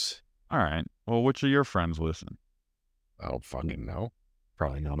excuses. All right. Well, which of your friends listen? I don't fucking know.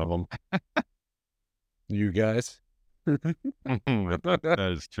 Probably none of them. You guys?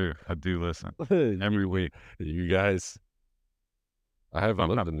 That is true. I do listen every week. You guys? I haven't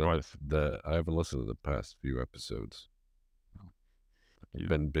listened to the past few episodes. I've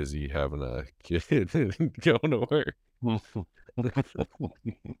been busy having a kid and going to work.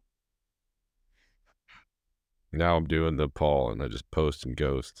 Now I'm doing the Paul, and I just post and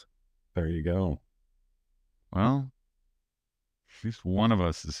ghost. There you go. Well, At least one of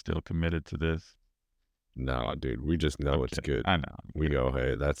us is still committed to this. No, dude, we just know it's good. I know. We go,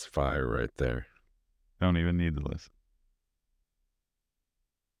 hey, that's fire right there. Don't even need to listen.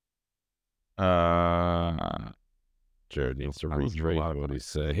 Jared needs to rephrase what he's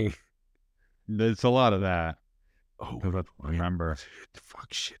saying. There's a lot of that. Oh, I remember.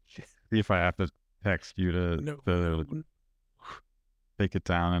 Fuck shit. See if I have to text you to take it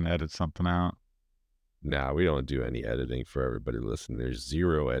down and edit something out. Nah, we don't do any editing for everybody listening. There's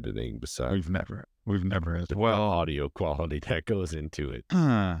zero editing besides We've never had the audio quality that goes into it.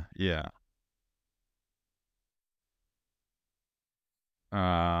 Yeah.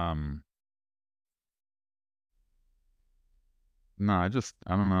 No, I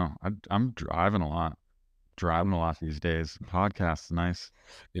don't know. I'm driving a lot. Driving a lot these days. Podcast's nice.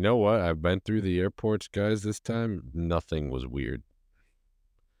 You know what? I've been through the airports, guys, this time. Nothing was weird.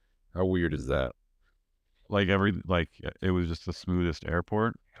 How weird is that? Like it was just the smoothest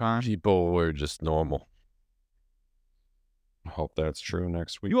airport time. People were just normal. I hope that's true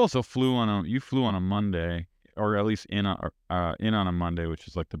next week. You also flew on a Monday, or at least in on a Monday, which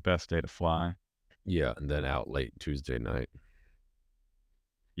is like the best day to fly. Yeah, and then out late Tuesday night.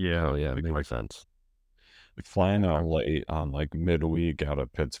 Yeah. Oh yeah, makes sense. Flying out late on like midweek out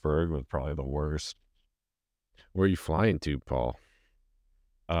of Pittsburgh was probably the worst. Where are you flying to, Paul?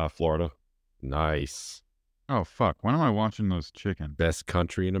 Florida. Nice. Oh fuck! When am I watching those chickens? Best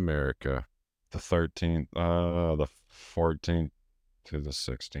country in America. The 13th, the 14th to the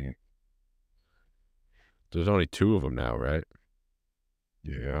 16th. There's only 2 of them now, right?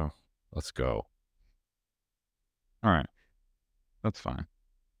 Yeah. Let's go. All right. That's fine.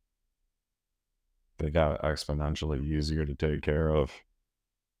 They got exponentially easier to take care of.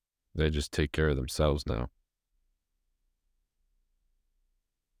 They just take care of themselves now.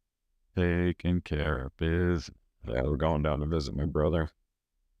 Taking care of business. Yeah, we're going down to visit my brother.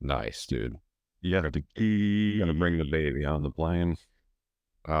 Nice, dude. You gotta bring the baby on the plane.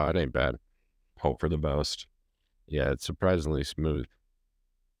 It ain't bad. Hope for the best. Yeah, it's surprisingly smooth.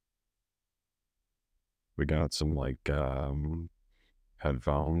 We got some like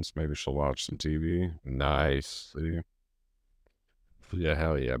headphones. Maybe she'll watch some TV. Nice. See? Yeah,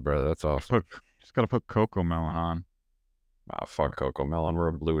 hell yeah, brother. That's awesome. Just gotta put Coco Melon on. Ah, fuck Coco Melon. We're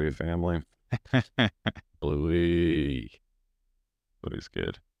a Bluey family. Bluey. Bluey's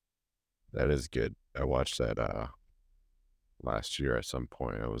good. That is good. I watched that last year at some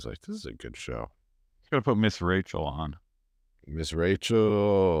point. I was like, this is a good show. Just gotta put Miss Rachel on. Miss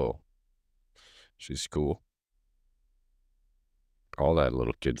Rachel. She's cool. All that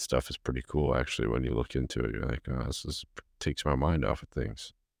little kid stuff is pretty cool, actually. When you look into it, you're like, oh, this takes my mind off of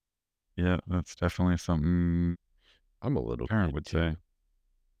things. Yeah, that's definitely something I'm a little parent would say.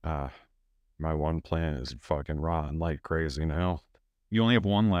 My one plant is fucking rotten like crazy now. You only have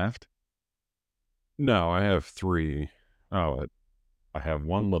one left? No, I have 3. Oh, I have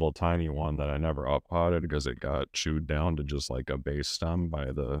one little tiny one that I never uppotted because it got chewed down to just like a base stem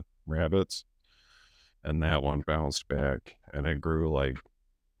by the rabbits. And that one bounced back and it grew like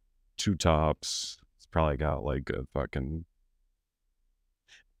 2 tops. It's probably got like a fucking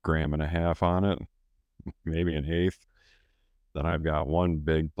 1.5 grams on it, maybe an eighth. Then I've got one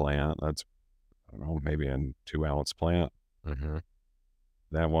big plant that's, I don't know, maybe a 2-ounce plant. Mm-hmm.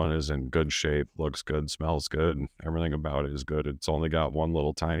 That one is in good shape, looks good, smells good, and everything about it is good. It's only got one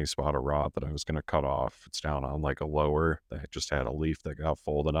little tiny spot of rot that I was going to cut off. It's down on like a lower that just had a leaf that got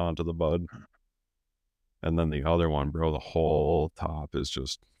folded onto the bud. And then the other one, bro, the whole top is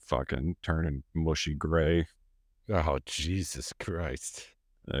just fucking turning mushy gray. Oh, Jesus Christ.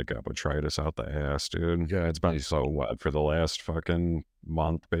 It got botrytis out the ass, dude. Yeah, it's been so wet for the last fucking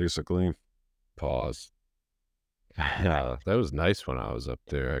month, basically. Pause. Yeah, that was nice when I was up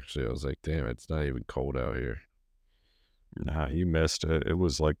there, actually. I was like, damn, it's not even cold out here. Nah, you missed it. It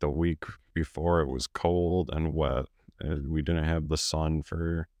was like the week before it was cold and wet. And we didn't have the sun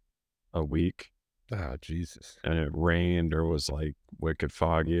for a week. Oh, Jesus. And it rained or was like wicked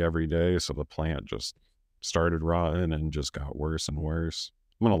foggy every day. So the plant just started rotting and just got worse and worse.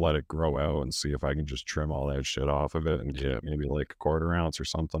 I'm going to let it grow out and see if I can just trim all that shit off of it and get maybe like a 1/4 ounce or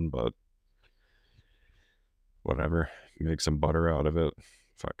something. But whatever, make some butter out of it.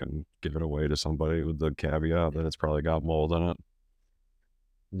 Fucking give it away to somebody with the caveat that it's probably got mold in it.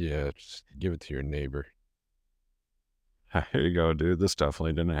 Yeah, just give it to your neighbor. Here you go, dude. This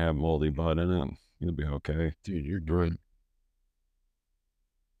definitely didn't have moldy bud in it. You'll be okay. Dude, you're good.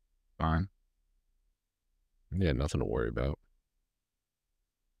 Fine. Yeah, nothing to worry about.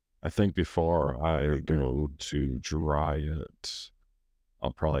 I think before I go to dry it,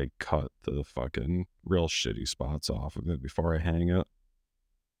 I'll probably cut the fucking real shitty spots off of it before I hang it.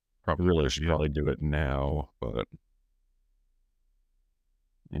 Probably really should probably do it now, but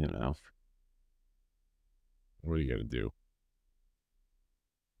you know. What are you gonna do?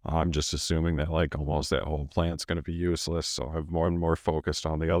 I'm just assuming that like almost that whole plant's gonna be useless, so I've more and more focused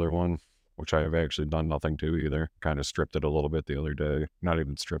on the other one, which I have actually done nothing to either. Kind of stripped it a little bit the other day. Not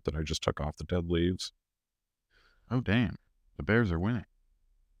even stripped it, I just took off the dead leaves. Oh, damn. The Bears are winning.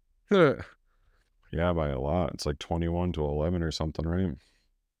 Yeah, by a lot. It's like 21-11 or something, right?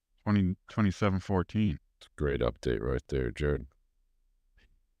 27-14. It's a great update right there, Jared.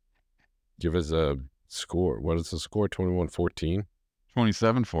 Give us a score. What is the score? 21-14?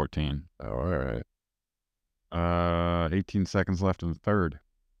 27-14. Oh, all right. 18 seconds left in the third.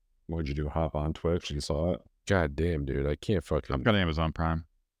 What'd you do? Hop on Twitch? You saw it? God damn, dude. I can't fucking... I've got Amazon Prime.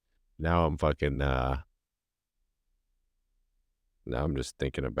 Now I'm fucking, now I'm just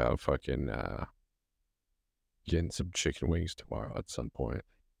thinking about fucking, getting some chicken wings tomorrow at some point.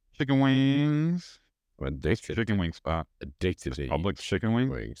 Chicken wings. I'm addicted. Chicken wing spot. Addicted to Publix chicken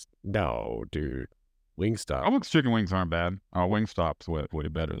wings. No, dude. Wingstop. Publix chicken wings aren't bad. Oh, Wingstop's way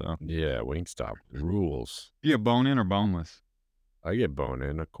better, though. Yeah, Wingstop rules. You get bone in or boneless? I get bone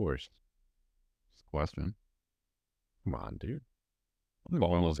in, of course. Just a question. Come on, dude.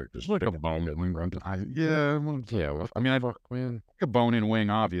 Boneless are just like a bone wing. Yeah. Well, I mean, I've fuck, man. a bone-in wing,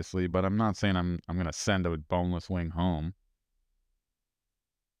 obviously, but I'm not saying I'm gonna send a boneless wing home.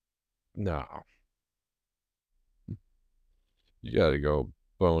 No. You gotta go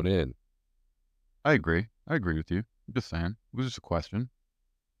bone in. I agree with you. I'm just saying. It was just a question.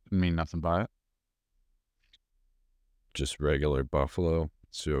 Didn't mean nothing by it. Just regular buffalo.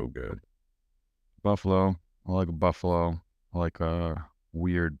 So good. Buffalo. I like a buffalo. I like a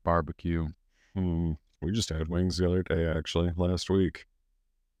weird barbecue. We just had wings the other day, actually, last week.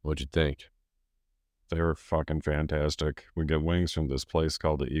 What'd you think? They were fucking fantastic. We get wings from this place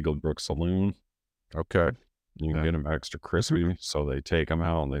called the Eagle Brook Saloon. Okay. You can get them extra crispy, so they take them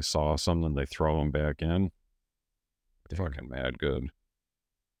out and they sauce them, and they throw them back in. They're fucking mad good.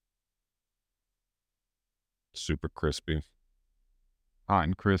 Super crispy. Hot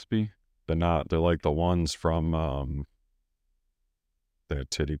and crispy. They're like the ones from that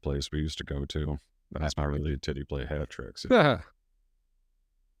titty place we used to go to. That's not really a titty play, Hat Tricks. The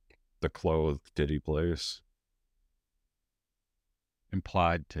clothed titty place.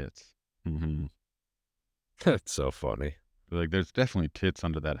 Implied tits. Mm-hmm. That's so funny. Like, there's definitely tits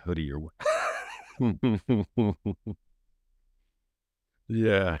under that hoodie you're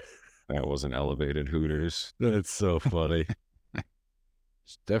Yeah. That was an elevated Hooters. That's so funny.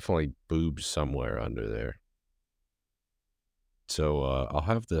 There's definitely boobs somewhere under there. So I'll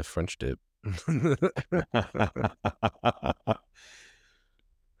have the French dip.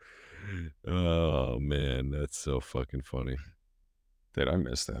 Oh, man. That's so fucking funny. Dude, I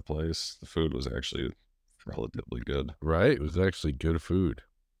miss that place. The food was actually relatively good. Right? It was actually good food.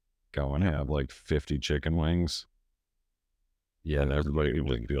 Go and have like 50 chicken wings. Yeah, and everybody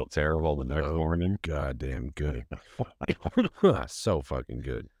would feel terrible the next morning. Goddamn good. So fucking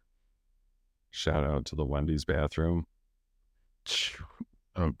good. Shout out to the Wendy's bathroom.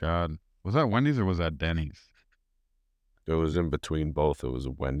 Oh, God. Was that Wendy's or was that Denny's? It was in between both. It was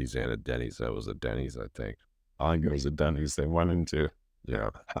a Wendy's and a Denny's. That was a Denny's, I think. I think it was a Denny's they went into. Yeah.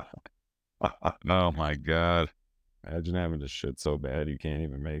 Oh, my God. Imagine having to shit so bad you can't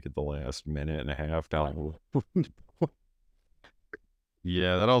even make it the last minute and a half down.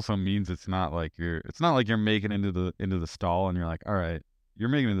 Yeah, that also means it's not like you're making into the stall and you're like, all right, you're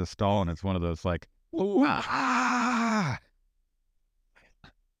making it into the stall and it's one of those like,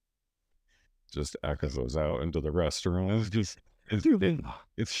 just echoes out into the restaurant.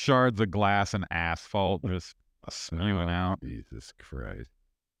 It's shards of glass and asphalt just spewing out. Jesus Christ.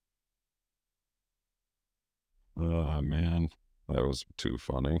 Oh, man. That was too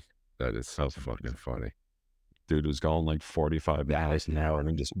funny. That is so fucking funny. Dude was going like 45 miles an hour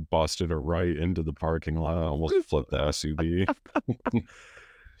and just busted a right into the parking lot. Almost flipped the SUV.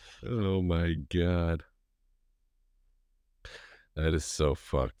 Oh, my God. That is so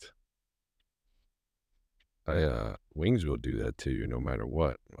fucked. Wings will do that to you no matter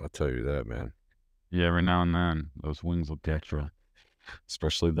what. I'll tell you that, man. Yeah, every now and then, those wings will get you.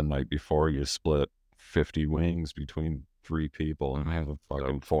 Especially the night before you split 50 wings between 3 people and have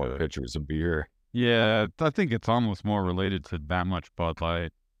fucking 4 pitchers of beer. Yeah, I think it's almost more related to that much Bud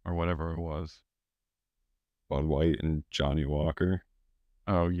Light or whatever it was. Bud White and Johnny Walker.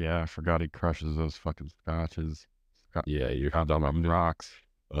 Oh, yeah, I forgot he crushes those fucking scotches. Yeah, you're dumb on rocks.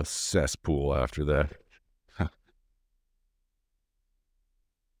 A cesspool after that.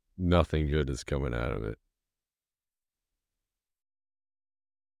 Nothing good is coming out of it.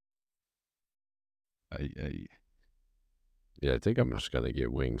 Yeah, I think I'm just gonna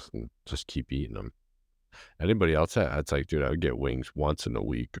get wings and just keep eating them. Anybody else? It's like, dude, I would get wings once in a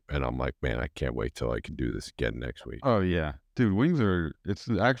week, and I'm like, man, I can't wait till I can do this again next week. Oh yeah, dude, it's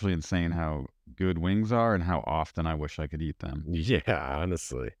actually insane how good wings are and how often I wish I could eat them. Yeah,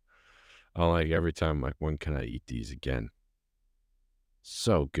 honestly, I'm like every time, I'm like, when can I eat these again?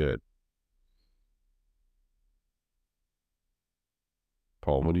 So good.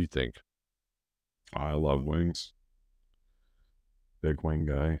 Paul, what do you think? I love wings. Big wing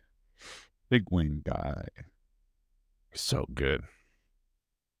guy. Big wing guy. So good.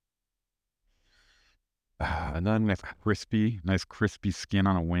 And then nice crispy skin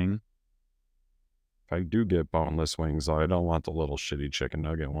on a wing. If I do get boneless wings, I don't want the little shitty chicken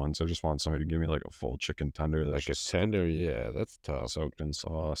nugget ones. I just want somebody to give me like a full chicken tender. That's Like a tender, yeah, that's tough. soaked in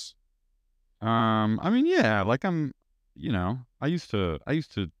sauce. I mean, yeah, like I used to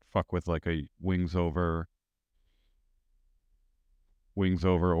fuck with like a wings over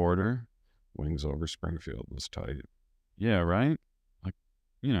order. Wings over Springfield was tight. Yeah, right? Like,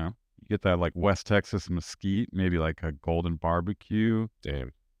 you get that like West Texas mesquite, maybe like a golden barbecue.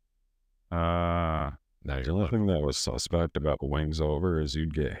 Damn. Uh, Now The you're only looking. thing that was suspect about wings over is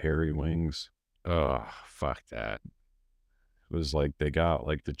you'd get hairy wings. Oh, fuck that. It was like they got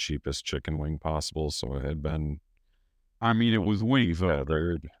like the cheapest chicken wing possible, so it had been I mean, it was wings over.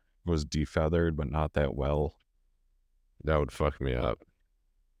 feathered, was defeathered, but not that well. That would fuck me up.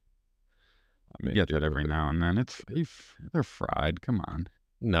 I mean, Get that every now and then. They're fried. Come on.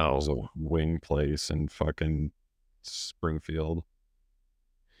 There's a No. wing place in fucking Springfield.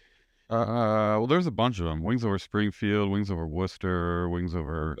 Well, there's a bunch of them. Wings over Springfield, wings over Worcester, wings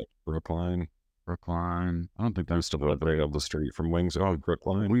over Brookline. Brookline. I don't think I there's used to live right up the street from Wings over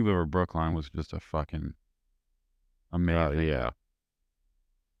Brookline. wings over Brookline was just a fucking amazing. Yeah.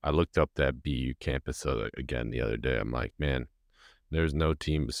 I looked up that BU campus again the other day. I'm like, man, there's no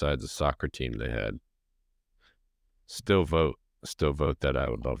team besides the soccer team they had. Still vote that I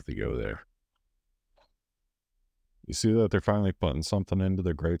would love to go there. You see that they're finally putting something into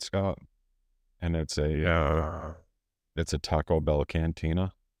the Great Scott, and it's a Taco Bell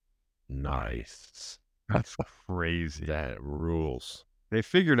cantina. Nice. That's crazy. That rules. They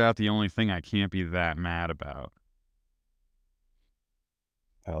figured out the only thing I can't be that mad about.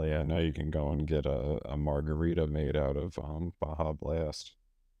 Hell yeah! Now you can go and get a margarita made out of Baja Blast.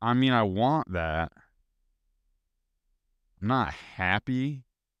 I mean, I want that. I'm not happy,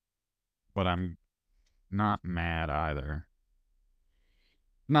 but I'm not mad either.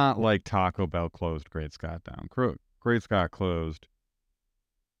 Not like Taco Bell closed Great Scott down. Great Scott closed.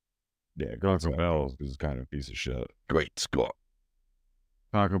 Yeah, Taco Bell is kind of a piece of shit. Great Scott.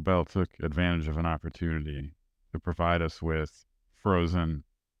 Taco Bell took advantage of an opportunity to provide us with frozen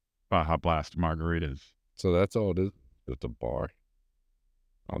Baja Blast margaritas. So that's all it is at the bar.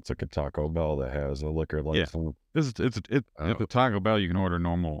 Oh, it's like a Taco Bell that has a liquor license. At the Taco Bell you can order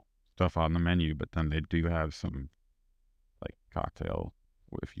normal stuff on the menu, but then they do have some like cocktail,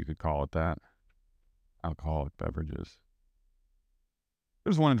 if you could call it that, alcoholic beverages.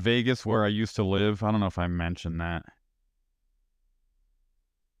 There's one in Vegas where I used to live. I don't know if I mentioned that.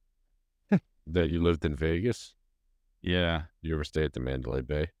 That you lived in Vegas? Yeah. You ever stay at the Mandalay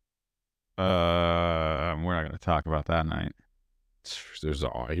Bay? We're not going to talk about that night.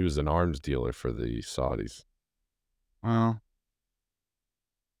 He was an arms dealer for the Saudis. Well,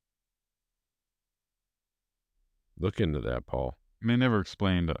 look into that, Paul. They never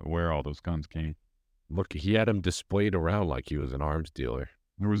explained where all those guns came. Look, he had them displayed around like he was an arms dealer.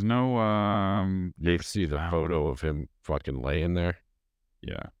 There was no You see the photo of him fucking laying there?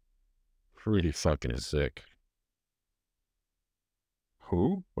 Yeah. Pretty fucking sick.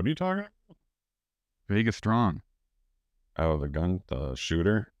 Who? What are you talking about? Vegas Strong. Oh, the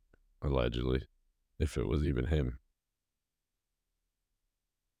shooter? Allegedly. If it was even him.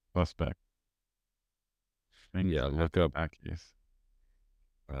 Suspect. Yeah, look up. Case.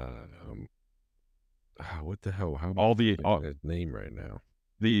 What the hell? How all the his name right now?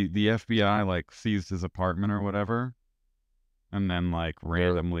 The FBI like seized his apartment or whatever, and then like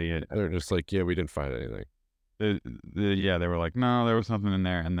randomly they're just like, yeah, we didn't find anything. They were like, no, there was something in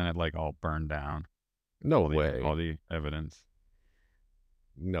there, and then it like all burned down. No way. All the evidence.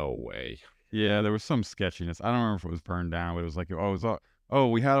 No way. Yeah, there was some sketchiness. I don't remember if it was burned down, but it was like,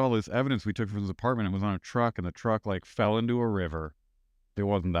 we had all this evidence we took from his apartment. It was on a truck, and the truck like fell into a river. It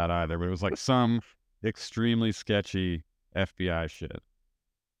wasn't that either, but it was like some extremely sketchy FBI shit.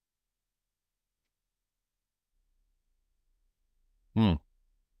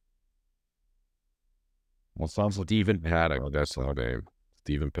 Well, it sounds like Stephen Paddock. That's the name.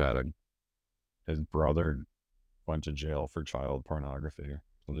 Stephen Paddock. his brother went to jail for child pornography.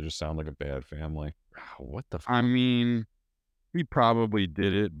 So they just sound like a bad family. What the? I mean, he probably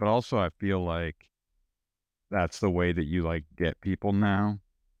did it, but also I feel like that's the way that you like get people now.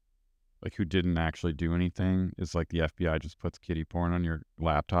 Like who didn't actually do anything. It's like the FBI just puts kitty porn on your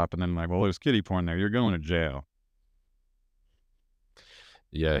laptop and then like, well, there's kitty porn there. You're going to jail.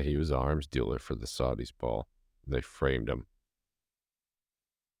 Yeah, he was an arms dealer for the Saudis, Paul. They framed him.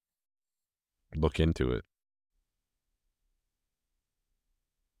 Look into it.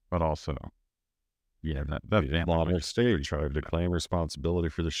 But also, yeah, that Islamic State tried to claim responsibility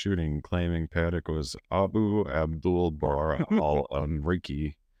for the shooting, claiming Paddock was Abu Abdul Bar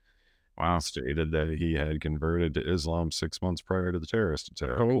al-Amriki. Wow. Stated that he had converted to Islam 6 months prior to the terrorist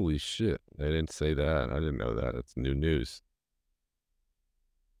attack. Holy shit. They didn't say that. I didn't know that. It's new news.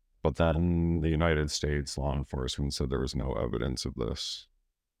 But then the United States law enforcement said there was no evidence of this.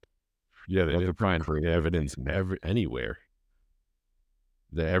 Yeah, they're trying for evidence anywhere.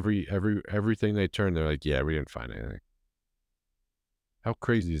 Everything they turn, they're like, yeah, we didn't find anything. How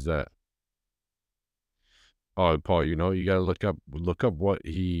crazy is that? Oh, Paul, you gotta look up what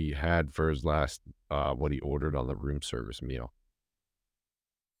he had for his last what he ordered on the room service meal.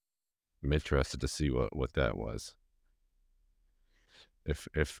 I'm interested to see what that was.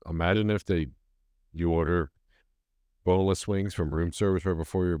 If imagine if you order boneless wings from room service right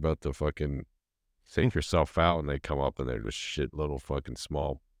before you're about to fucking take yourself out, and they come up and they're just shit little fucking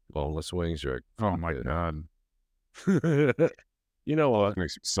small boneless wings. You're like, oh my God. You know what? It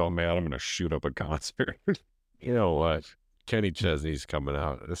makes me so mad. I'm gonna shoot up a concert. You know what? Kenny Chesney's coming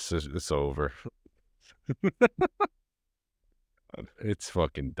out. It's over. It's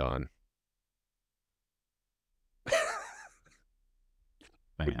fucking done.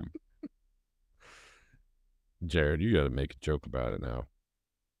 Bam. Jared, you got to make a joke about it now.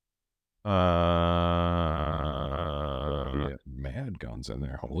 Yeah, mad guns in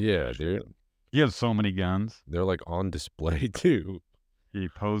there. Yeah, dude. He has so many guns. They're like on display too. He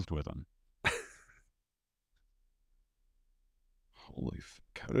posed with them. Holy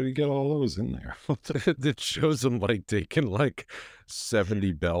fuck, how did he get all those in there? It shows them like taking like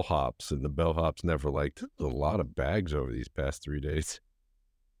 70 bellhops, and the bellhops never liked a lot of bags over these past 3 days.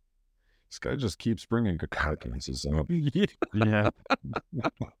 This guy just keeps bringing carcasses up. Yeah.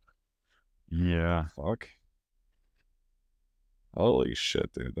 Yeah. Fuck. Holy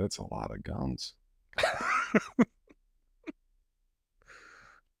shit, dude. That's a lot of guns.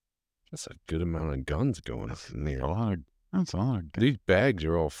 That's a good amount of guns going up in there. That's a lot of guns. These bags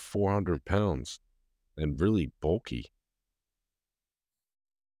are all 400 pounds and really bulky.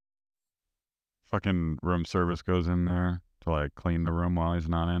 Fucking room service goes in there to like clean the room while he's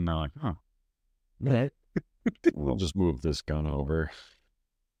not in. They're like, oh. We'll just move this gun over.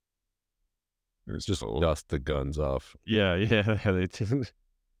 There's just dust the guns off. Yeah, they do.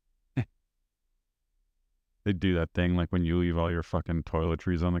 They do that thing like when you leave all your fucking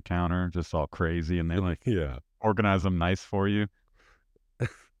toiletries on the counter, just all crazy, and they like organize them nice for you.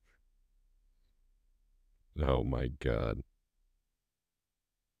 Oh my God.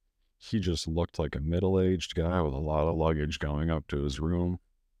 He just looked like a middle-aged guy with a lot of luggage going up to his room.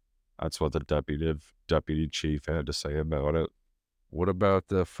 That's what the deputy chief had to say about it. What about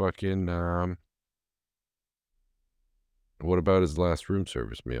the fucking, what about his last room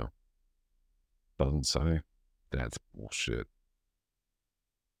service meal? Doesn't say. That's bullshit.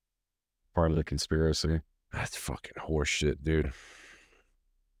 Part of the conspiracy. That's fucking horseshit, dude.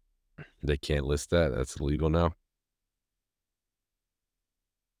 They can't list that. That's illegal now.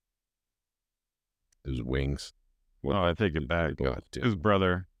 His wings. Well, I take it back. God damn.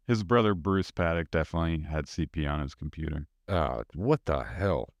 His brother Bruce Paddock definitely had CP on his computer. What the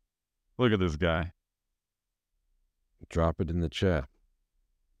hell? Look at this guy. Drop it in the chat.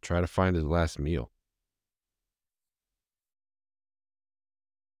 Try to find his last meal.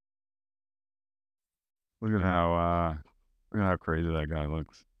 Look at how crazy that guy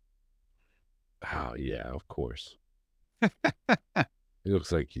looks. Oh yeah, of course. He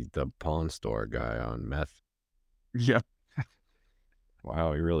looks like he's the pawn store guy on meth. Yep.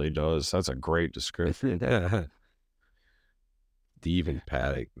 Wow, he really does. That's a great description. Stephen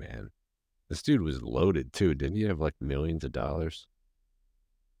Paddock, man. This dude was loaded too. Didn't he have like millions of dollars?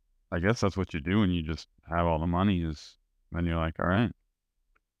 I guess that's what you do when you just have all the money is then you're like, all right,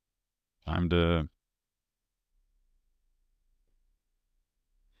 time to.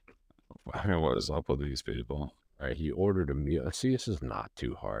 I mean, what is up with these people? All right, he ordered a meal. See, this is not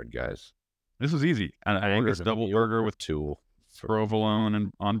too hard, guys. This was easy. And I think it's double burger with two provolone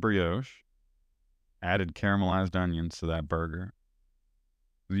and on brioche. added caramelized onions to that burger.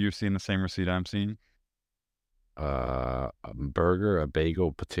 You've seen the same receipt I'm seeing? A burger, a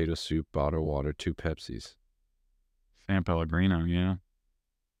bagel, potato soup, bottled water, 2 Pepsis. San Pellegrino, yeah.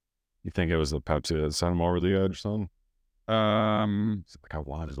 You think it was the Pepsi that sent him over the edge, son? It's like I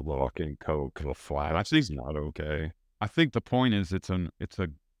wanted a fucking Coke, a flat. I think it's not okay. I think the point is it's an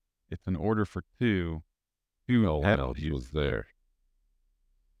order for two. Oh, well, he was there.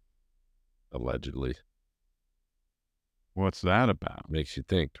 Allegedly. What's that about? Makes you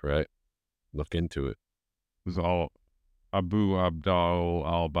think, right? Look into it. Was all Abu Abdal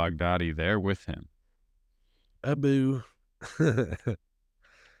al-Baghdadi there with him? Abu.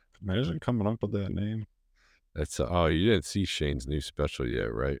 Imagine coming up with that name. That's oh, you didn't see Shane's new special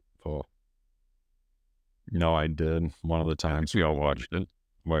yet, right, Paul? No, I did. One of the times we all watched it.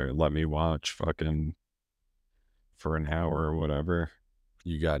 Where let me watch fucking for an hour or whatever.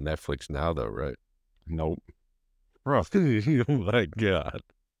 You got Netflix now, though, right? Nope. Oh my God.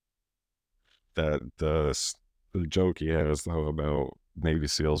 That the joke he has though about Navy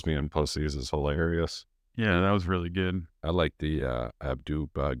SEALs being pussies is hilarious. Yeah, that was really good. I like the Abdul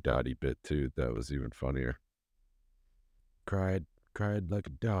Baghdadi bit too. That was even funnier. Cried like a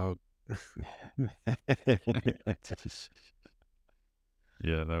dog.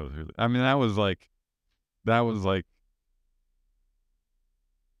 Yeah, that was really. I mean, that was like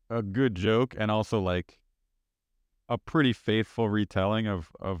a good joke, and also like a pretty faithful retelling of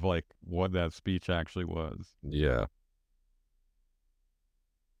like what that speech actually was. Yeah.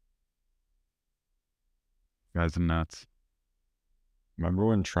 Guys are nuts. Remember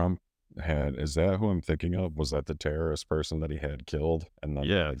when Trump had, is that who I'm thinking of? Was that the terrorist person that he had killed? And then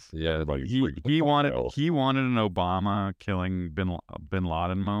Yes. Yeah. like, He wanted an Obama killing bin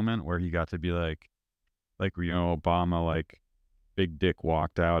Laden moment where he got to be like Obama, like big dick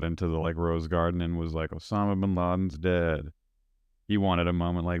walked out into the like rose garden and was like, Osama bin Laden's dead. He wanted a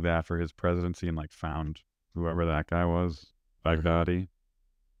moment like that for his presidency and like found whoever that guy was, Baghdadi.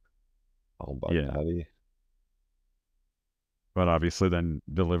 Baghdadi. Yeah. But obviously then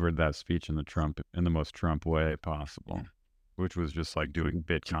delivered that speech in the most Trump way possible, which was just like doing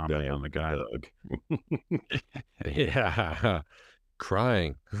bit comedy on the guy. Yeah.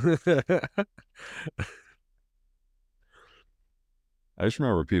 Crying. I just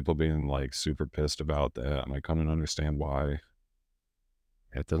remember people being like super pissed about that, and I couldn't understand why.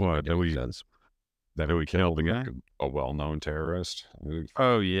 It doesn't make any sense. That we killed the guy? A well-known terrorist.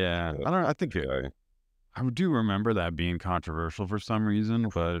 Oh yeah, I think I do remember that being controversial for some reason,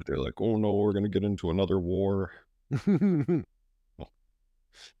 but they're like, oh no, we're gonna get into another war. But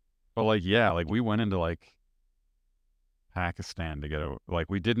like, yeah, like we went into like Pakistan to get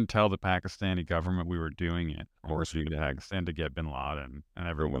we didn't tell the Pakistani government we were doing it. Of course, we Pakistan to get bin Laden, and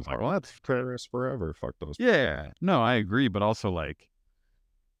everyone was like, well, that's terrorists forever. Fuck those. Yeah, no, I agree, but also like,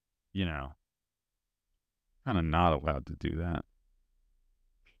 kind of not allowed to do that.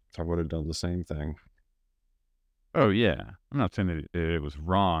 I would have done the same thing. Oh yeah, I'm not saying that it was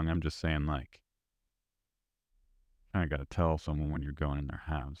wrong. I'm just saying like, kind of got to tell someone when you're going in their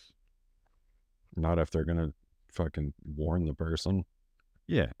house. Not if they're gonna fucking warn the person.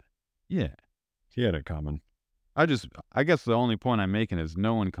 Yeah. He had it coming. I guess the only point I'm making is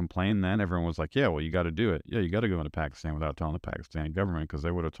no one complained then. Everyone was like, yeah, well, you got to do it. Yeah, you got to go into Pakistan without telling the Pakistani government because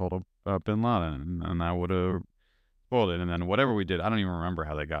they would have told bin Laden and that would have spoiled it. And then whatever we did, I don't even remember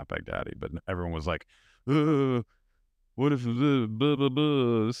how they got Baghdadi, but everyone was like, what if blah, blah,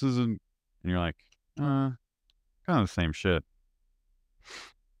 blah, this isn't... And you're like, kind of the same shit.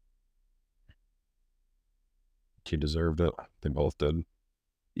 He deserved it. They both did.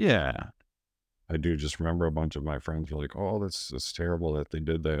 Yeah. I do just remember a bunch of my friends were like, oh, that's terrible that they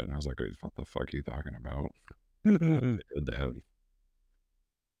did that. And I was like, what the fuck are you talking about? They did that.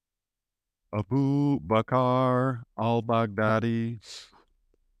 Abu Bakr al-Baghdadi.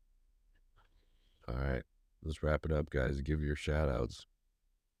 All right. Let's wrap it up, guys. Give your shout outs.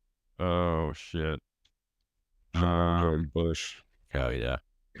 Oh, shit. George Bush. Hell yeah.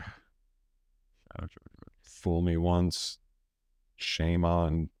 Fool me once. Shame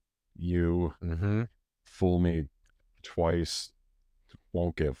on you. Mm-hmm. Fool me twice.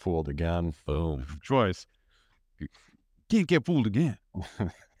 Won't get fooled again. Boom. Twice. Can't get fooled again.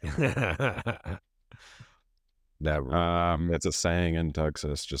 Never. It's a saying in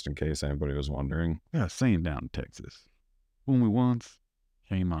Texas, just in case anybody was wondering. Yeah, saying down in Texas. Fool me once,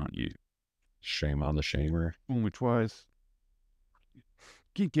 shame on you. Shame on the shamer. Fool me twice,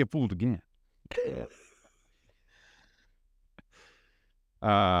 can't get fooled again.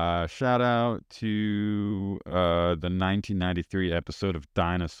 Shout out to the 1993 episode of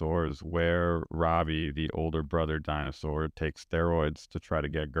Dinosaurs where Robbie, the older brother dinosaur, takes steroids to try to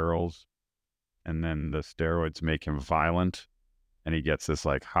get girls, and then the steroids make him violent, and he gets this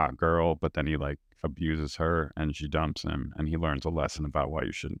like hot girl, but then he like abuses her and she dumps him, and he learns a lesson about why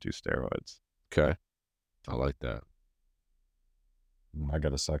you shouldn't do steroids. Okay. I like that. I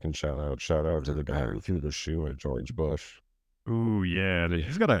got a second shout out. Shout out to the guy who threw the shoe at George Bush. Ooh, yeah.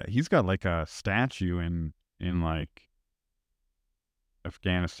 He's got like a statue in like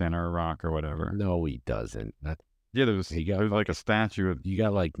Afghanistan or Iraq or whatever. No, he doesn't. Yeah, there's like a statue of. You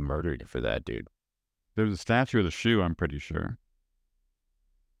got like murdered for that, dude. There's a statue of the shoe, I'm pretty sure.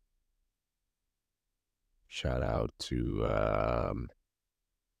 Shout out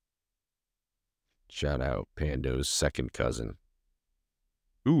Pando's second cousin.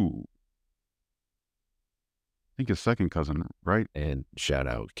 Ooh. I think his second cousin, right? And shout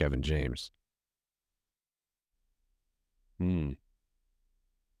out Kevin James. All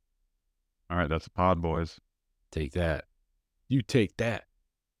right, that's a pod, boys. Take that. You take that.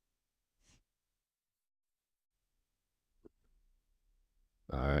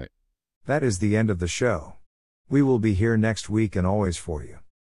 All right. That is the end of the show. We will be here next week and always for you.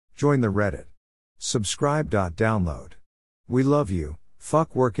 Join the Reddit. Subscribe.download. We love you.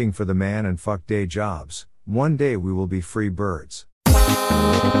 Fuck working for the man and fuck day jobs. One day we will be free birds. We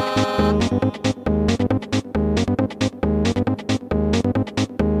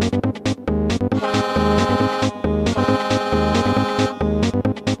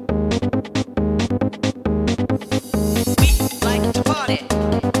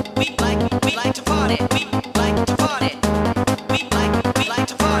like to party.